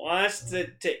 wants to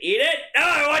eat it? No,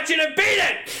 I want you to beat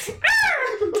it!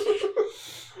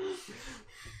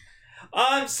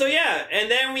 So yeah, and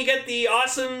then we get the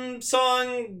awesome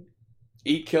song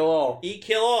Eat, kill, all. Eat,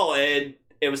 Kill, All, and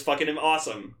it was fucking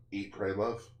awesome. Eat, pray,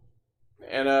 love.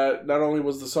 And not only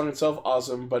was the song itself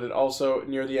awesome, but it also,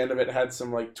 near the end of it, had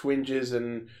some like twinges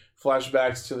and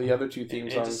flashbacks to the other two theme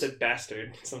And it songs. just said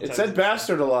bastard. It said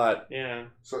bastard a lot. Yeah.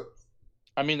 So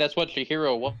I mean, that's what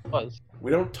Chihiro was. We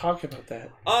don't talk about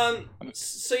that.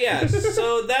 So yeah,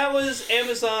 so that was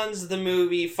Amazon's The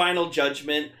Movie Final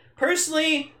Judgment.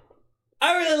 Personally,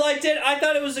 I really liked it. I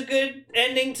thought it was a good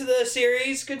ending to the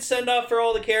series. Good send off for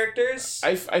all the characters.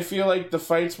 I feel like the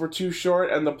fights were too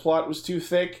short and the plot was too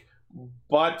thick,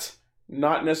 but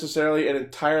not necessarily an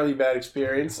entirely bad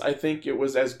experience. I think it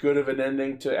was as good of an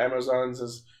ending to Amazon's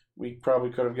as we probably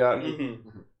could have gotten. Mm-hmm.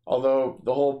 Although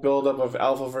the whole build-up of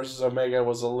Alpha versus Omega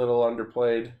was a little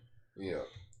underplayed. yeah.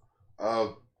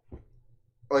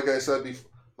 Like I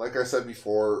said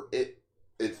before, it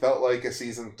felt like a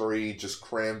season 3 just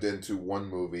crammed into one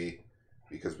movie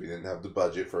because we didn't have the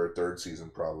budget for a third season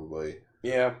probably.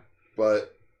 Yeah.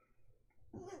 But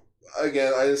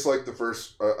again, I just like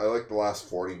I like the last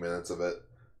 40 minutes of it.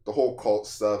 The whole cult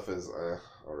stuff is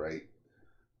alright.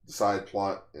 The side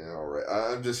plot, yeah, alright.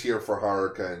 I'm just here for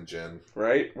Haruka and Jin.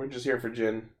 Right? We're just here for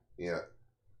Jin. Yeah.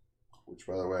 Which,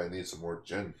 by the way, I need some more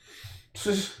Jin.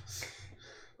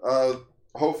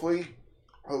 Hopefully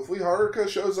Haruka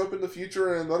shows up in the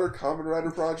future in another Kamen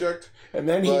Rider project. And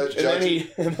then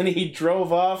he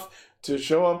drove off to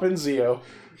show up in Zio.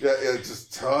 Yeah,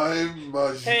 just time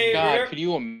machine. Hey, God, could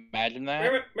you imagine that?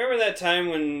 remember that time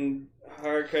when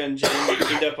Haruka and Jin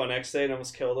teamed up on X-Day and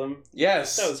almost killed him?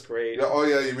 Yes. That was great. Yeah, oh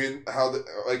yeah, you mean how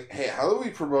how do we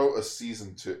promote a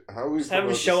season 2? How do we Just have them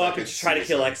promote show the up and second try to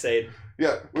kill season? X-Aid.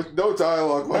 Yeah, with no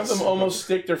dialogue Have whatsoever. them almost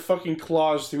stick their fucking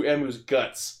claws through Emu's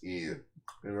guts. Yeah.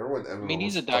 Remember when Emma I mean,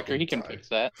 he's a almost doctor. fucking He can died? fix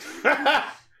that.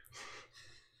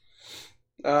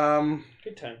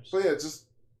 Good times. So yeah, just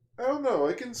I don't know.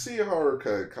 I can see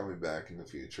Haruka coming back in the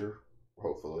future.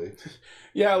 Hopefully.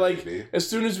 Yeah, like, Maybe. as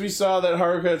soon as we saw that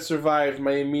Haruka had survived,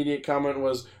 my immediate comment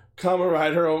was, Kamen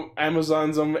Rider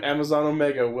Amazon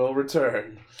Omega will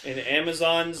return. In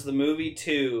Amazon's The Movie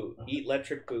 2, Eat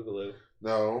Electric Boogaloo.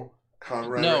 No.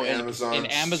 Conrad No, and in Amazon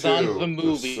Amazon's 2, The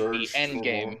Movie, search for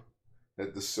Endgame. more-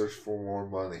 Had to search for more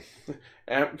money.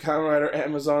 Kamen Rider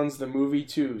Amazon's The Movie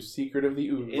 2, Secret of the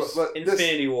Ooze. It's But this-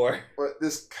 Infinity War. But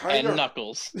this kind And of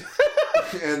Knuckles.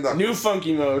 and New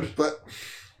funky mode. But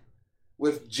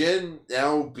with Jin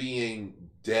now being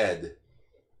dead,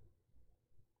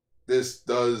 it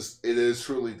is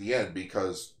truly the end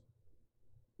because,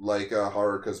 like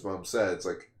Haruka's mom said, it's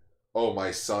like, oh,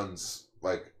 my son's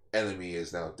enemy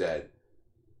is now dead.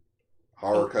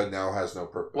 Haruka now has no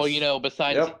purpose. Well,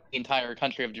 besides Yep. the entire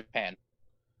country of Japan.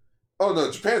 Oh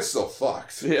no, Japan's still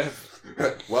fucked. Yeah.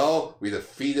 Well, we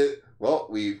defeated. Well,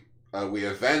 we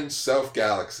avenged South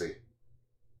Galaxy.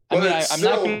 I But mean, it's I'm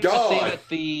not still going to say gone.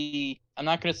 that I'm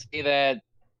not going to say that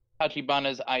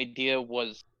Tachibana's idea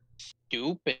was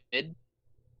stupid,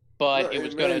 but No, it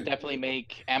was it going to made- definitely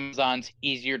make Amazons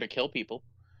easier to kill people.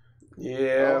 I don't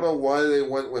Yeah. know why they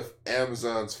went with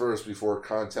Amazons first before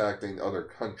contacting other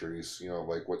countries.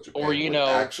 Like what Japan Or, would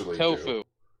actually tofu. do.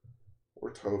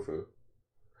 Or tofu.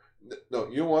 No,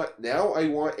 you know what? Now I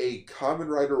want a Kamen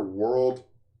Rider World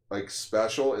like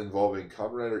special involving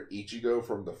Kamen Rider Ichigo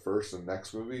from the first and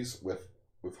next movies with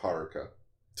Haruka.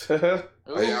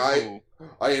 I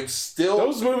am still.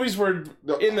 Those movies were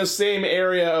in the same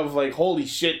area of like, holy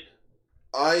shit.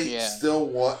 I still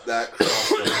want that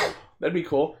crossover. That'd be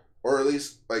cool. Or at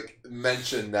least, like,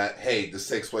 mention that, hey, this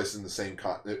takes place in the same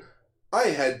continuity. I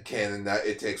had canon that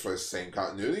it takes place in the same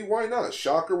continuity. Why not?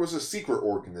 Shocker was a secret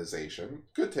organization.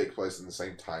 Could take place in the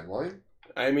same timeline.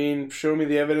 I mean, show me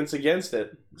the evidence against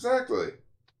it. Exactly.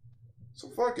 So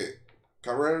fuck it.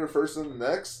 Kamen Rider the first and the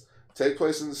next take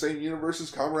place in the same universe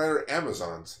as Kamen Rider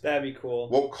Amazons. That'd be cool.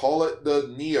 We'll call it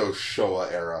the Neo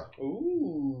Showa era.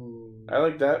 Ooh. I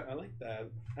like that. I like that.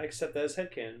 I accept that as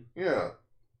headcanon. Yeah.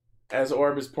 As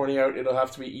Orb is pointing out, it'll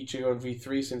have to be Ichigo and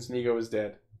V3 since Nigo is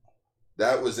dead.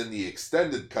 That was in the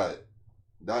extended cut,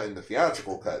 not in the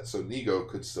theatrical cut, so Nigo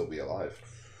could still be alive.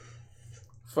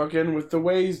 Fucking with the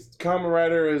ways Kamen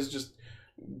Rider is just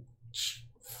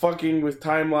fucking with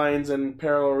timelines and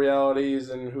parallel realities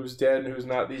and who's dead and who's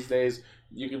not these days,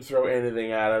 you can throw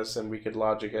anything at us and we could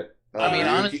logic it. I mean,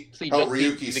 honestly,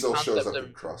 Ryuki the still shows up concept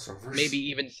in crossovers. maybe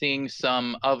even seeing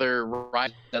some other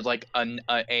riders as like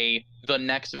the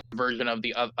next version of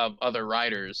the of other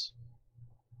riders,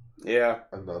 Yeah.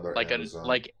 Another like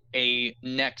Amazon. a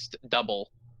next double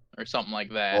or something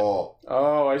like that. Oh,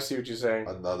 I see what you're saying.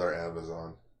 Another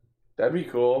Amazon. That'd be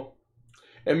cool.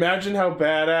 Imagine how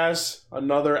badass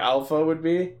another Alpha would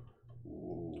be,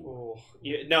 Oh.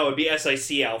 No, it'd be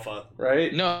SIC Alpha.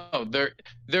 right? No,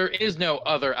 there is no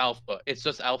other alpha. It's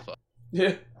just alpha.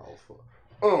 Yeah. Alpha.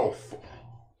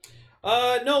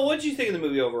 Oh. No, what did you think of the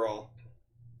movie overall?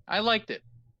 I liked it.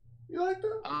 You like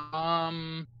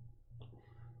that?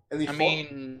 Any I flaw-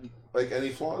 mean, like any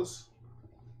flaws?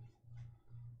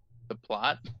 the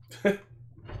plot.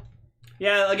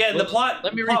 Yeah, again, the plot.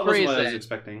 Let me plot wasn't rephrase what I was that.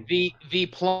 expecting. The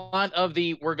plot of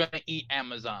the we're gonna eat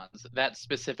Amazons. That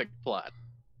specific plot.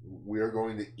 We're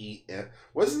going to eat.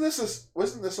 Wasn't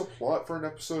this a plot for an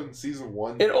episode in season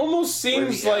 1? It almost where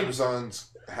seems the like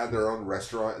Amazons had their own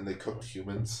restaurant and they cooked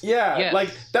humans. yeah, Yes. like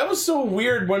that was so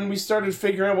weird when we started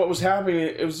figuring out what was happening.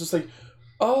 It was just like,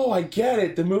 oh, I get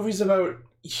it. The movie's about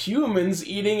humans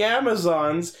eating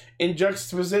Amazons in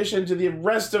juxtaposition to the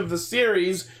rest of the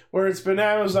series where it's been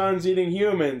Amazons eating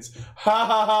humans. Ha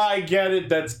ha ha, I get it.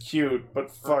 That's cute, but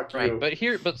fuck Right.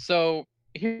 you. So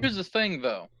here's the thing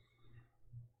though.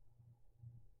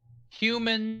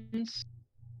 Humans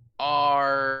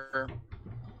have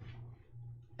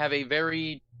a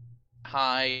very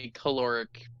high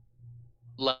caloric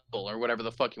level, or whatever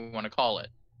the fuck you want to call it.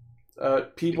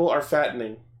 People are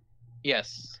fattening.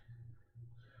 Yes.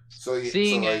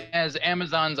 Seeing as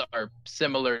Amazons are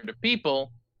similar to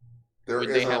people, there would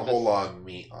they isn't a have whole this- lot of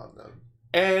meat on them.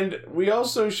 And we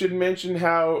also should mention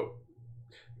how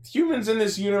humans in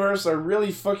this universe are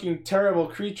really fucking terrible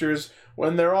creatures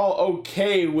when they're all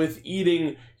okay with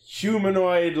eating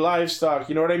humanoid livestock.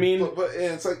 You know what I mean? But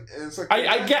it's like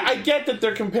I get that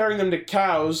they're comparing them to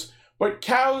cows, but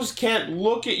cows can't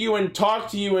look at you and talk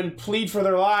to you and plead for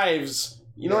their lives.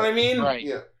 You know what I mean? right?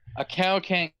 Yeah. A cow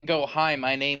can't go, "Hi,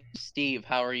 my name's Steve.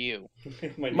 How are you?"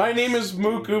 My name is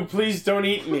Muku. Please don't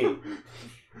eat me.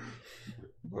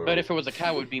 But if it was a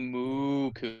cow, it would be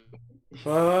Mooku.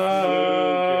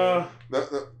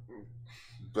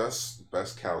 The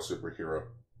best cow superhero,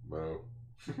 Mo.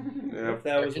 Yeah. If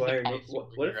that was why your There's a name, cow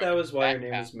what if that was why your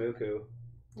superhero. name is Muku?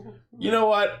 You know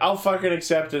what? I'll fucking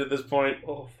accept it at this point.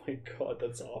 Oh my god,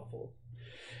 that's awful.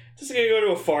 Just gonna go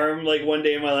to a farm like one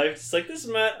day in my life. It's like this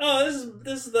is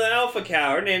this is the alpha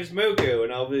cow. Her name's Muku,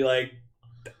 and I'll be like,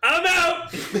 I'm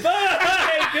out.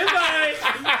 Bye.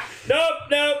 Goodbye. Nope.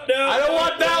 I don't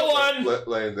want that one.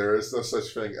 Lane, there is no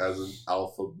such thing as an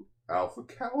alpha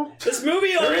cow. This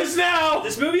movie There is now.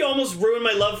 This movie almost ruined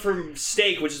my love for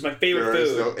steak, which is my favorite There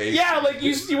is food. no Asian. Yeah, like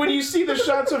you see when you see the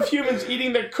shots of humans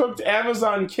eating the cooked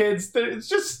Amazon kids, it's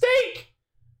just steak.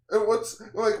 And what's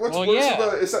Well, worse yeah.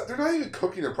 about it is that they're not even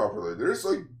cooking it properly. They're just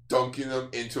like dunking them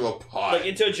into a pot. Like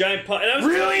into a giant pot. And I was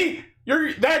Really?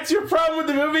 That's your problem with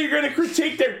the movie? You're going to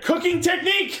critique their cooking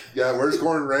technique? Yeah, where's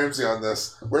Gordon Ramsay on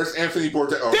this? Where's Anthony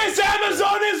Bourdain? Oh, This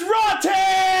Amazon is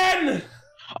rotten!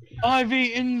 I've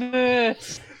eaten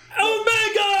this.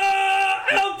 Omega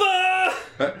Alpha.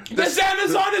 This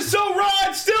Amazon is so raw,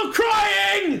 it's still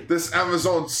crying! This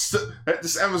Amazon's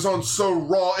so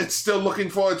raw. It's still looking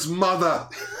for its mother.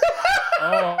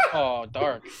 Oh,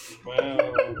 dark.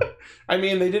 Wow. I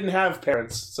mean, they didn't have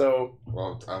parents, so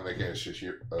Well, I'm making a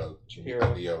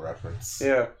Neo reference.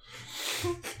 yeah.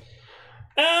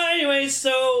 Anyways,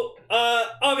 so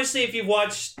obviously, if you've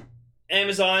watched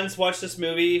Amazons, watch this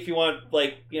movie. If you want,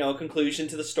 like, a conclusion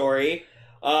to the story,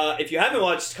 If you haven't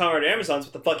watched Kamen Rider Amazons,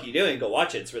 what the fuck are you doing? Go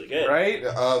watch it. It's really good. Right?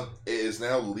 It is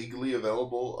now legally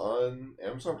available on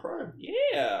Amazon Prime.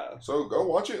 Yeah. So go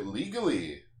watch it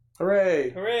legally. Hooray.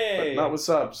 Hooray. But not with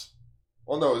subs.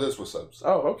 Well, no, it is with subs.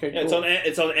 Oh, okay. Yeah, Cool.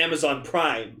 it's on Amazon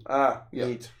Prime. Ah, Yeah.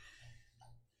 neat.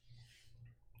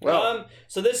 Well,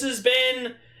 So this has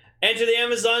been Enter the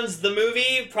Amazons, the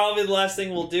movie. Probably the last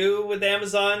thing we'll do with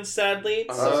Amazon, sadly.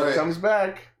 unless it Alright. comes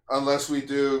back. Unless we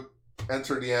do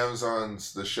Enter the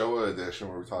Amazons, the Showa edition,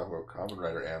 where we talk about Kamen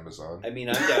Rider Amazon. I mean,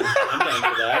 I'm down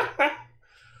for that.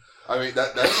 I mean,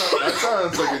 that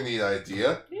sounds like a neat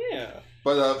idea. Yeah.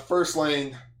 But First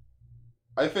Lane,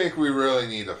 I think we really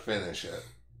need to finish it.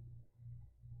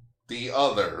 The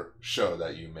other show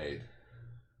that you made.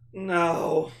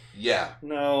 No. Yeah.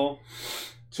 No.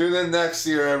 Tune in next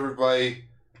year, everybody,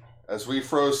 as we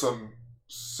throw some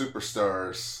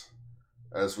superstars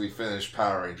as we finish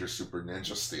Power Rangers Super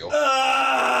Ninja Steel.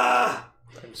 Ah!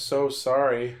 I'm so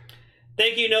sorry.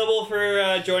 Thank you, Noble,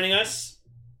 for joining us.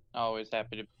 Always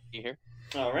happy to be here.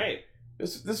 All right.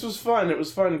 This was fun. It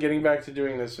was fun getting back to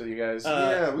doing this with you guys.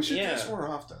 Yeah, we should do yeah. this more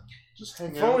often. Just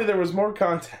hang If only out. there was more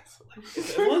content.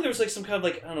 If only there was like some kind of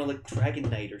like, I don't know, like Dragon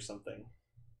Knight or something.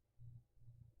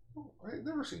 I've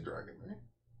never seen Dragon Knight.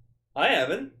 I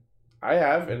haven't. I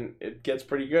have, and it gets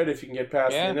pretty good if you can get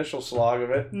past Yeah. the initial slog of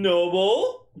it.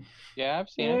 Noble. Yeah, I've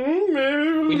seen it.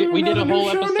 Maybe We did a another whole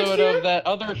new show next episode year? of that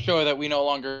other show that we no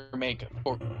longer make.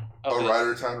 Oh,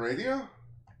 Rider Town Radio?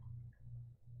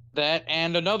 That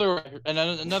and another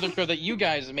show that you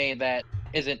guys made that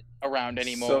isn't around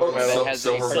anymore. Silver that Medal. has a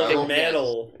Silver certain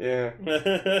Medal. guest.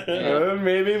 Yeah.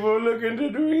 Maybe we'll look into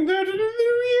doing that in the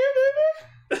new year,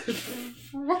 maybe.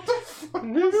 What the fuck?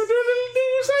 Maybe we'll do a little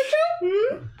news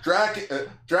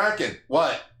Draken,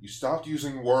 what? You stopped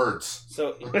using words.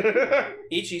 So, section.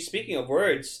 Ichi, speaking of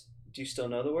words, do you still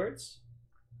know the words?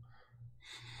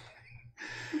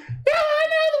 Now I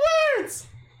know the words!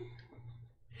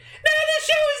 Now the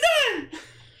show is done!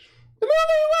 The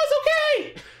movie was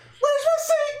okay! Where's my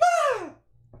Sigma?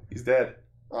 He's dead.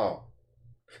 Oh.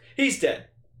 He's dead.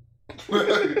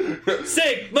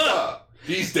 Sigma!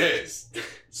 He's dead.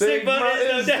 Sigma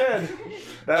is dead.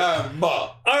 Ma.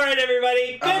 All right,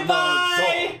 everybody.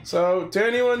 Goodbye. So, to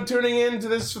anyone tuning in to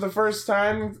this for the first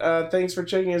time, thanks for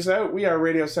checking us out. We are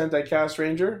Radio Sentai Cast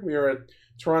Ranger. We are a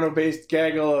Toronto-based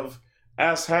gaggle of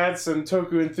asshats and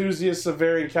toku enthusiasts of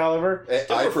varying caliber.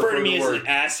 Don't refer to me as an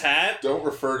asshat. Don't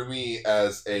refer to me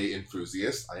as a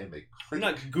enthusiast. I am a I'm critic.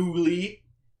 not googly.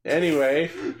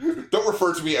 Anyway, Don't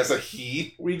refer to me as a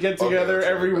he. we get Okay, together that's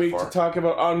every really week far. to talk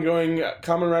about ongoing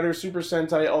Kamen Rider, Super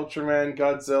Sentai, Ultraman,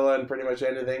 Godzilla, and pretty much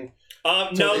anything.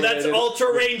 No, that's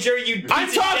Ultra Ranger, you piece I'm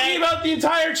of talking shit. about the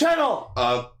entire channel!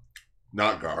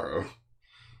 Not Garo.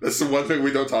 That's the one thing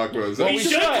we don't talk about. Is that We we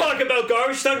should should. talk about Gar.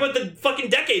 We should talk about the fucking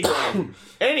decades one.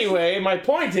 Anyway, my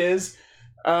point is,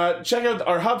 check out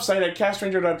our hub site at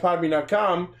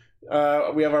castranger.podme.com.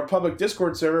 We have our public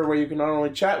Discord server where you can not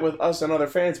only chat with us and other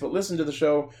fans, but listen to the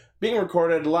show being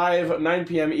recorded live at 9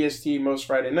 p.m. EST most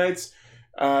Friday nights.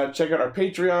 Check out our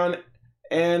Patreon,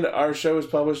 and our show is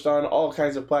published on all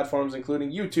kinds of platforms,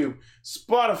 including YouTube,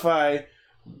 Spotify,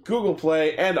 Google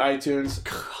Play, and iTunes.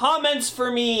 Comments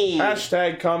for me.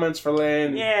 Hashtag comments for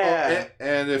Lane. Yeah.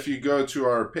 and if you go to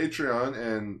our Patreon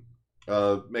and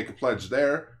make a pledge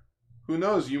there, who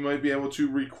knows? You might be able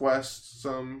to request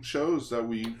some shows that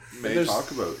we may There's- talk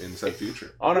about in said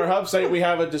future. On our hub site, we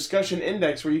have a discussion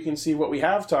index where you can see what we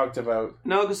have talked about.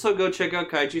 No, so go check out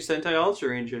Kaiju Sentai Ultra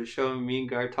Ranger, show me and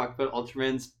Gar talk about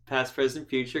Ultraman's past, present,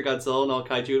 future, Godzilla, and all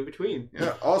kaiju in between.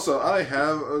 Yeah. Also, I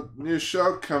have a new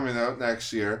show coming out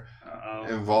next year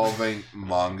involving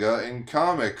manga and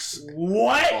comics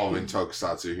What? involving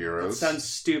Tokusatsu That heroes. sounds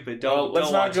stupid. Well, Don't. let's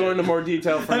don't not watch go it. into more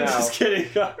detail for I'm now. just kidding,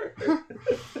 Gar.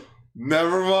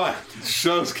 Never mind.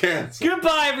 Show's canceled.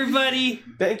 Goodbye, everybody!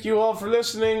 Thank you all for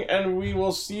listening, and we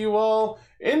will see you all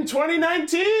in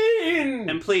 2019!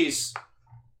 And please,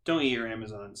 don't eat your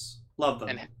Amazons. Love them.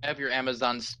 And have your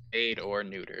Amazon spayed or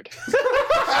neutered.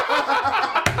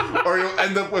 Or you'll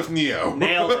end up with Neo.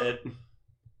 Nailed it.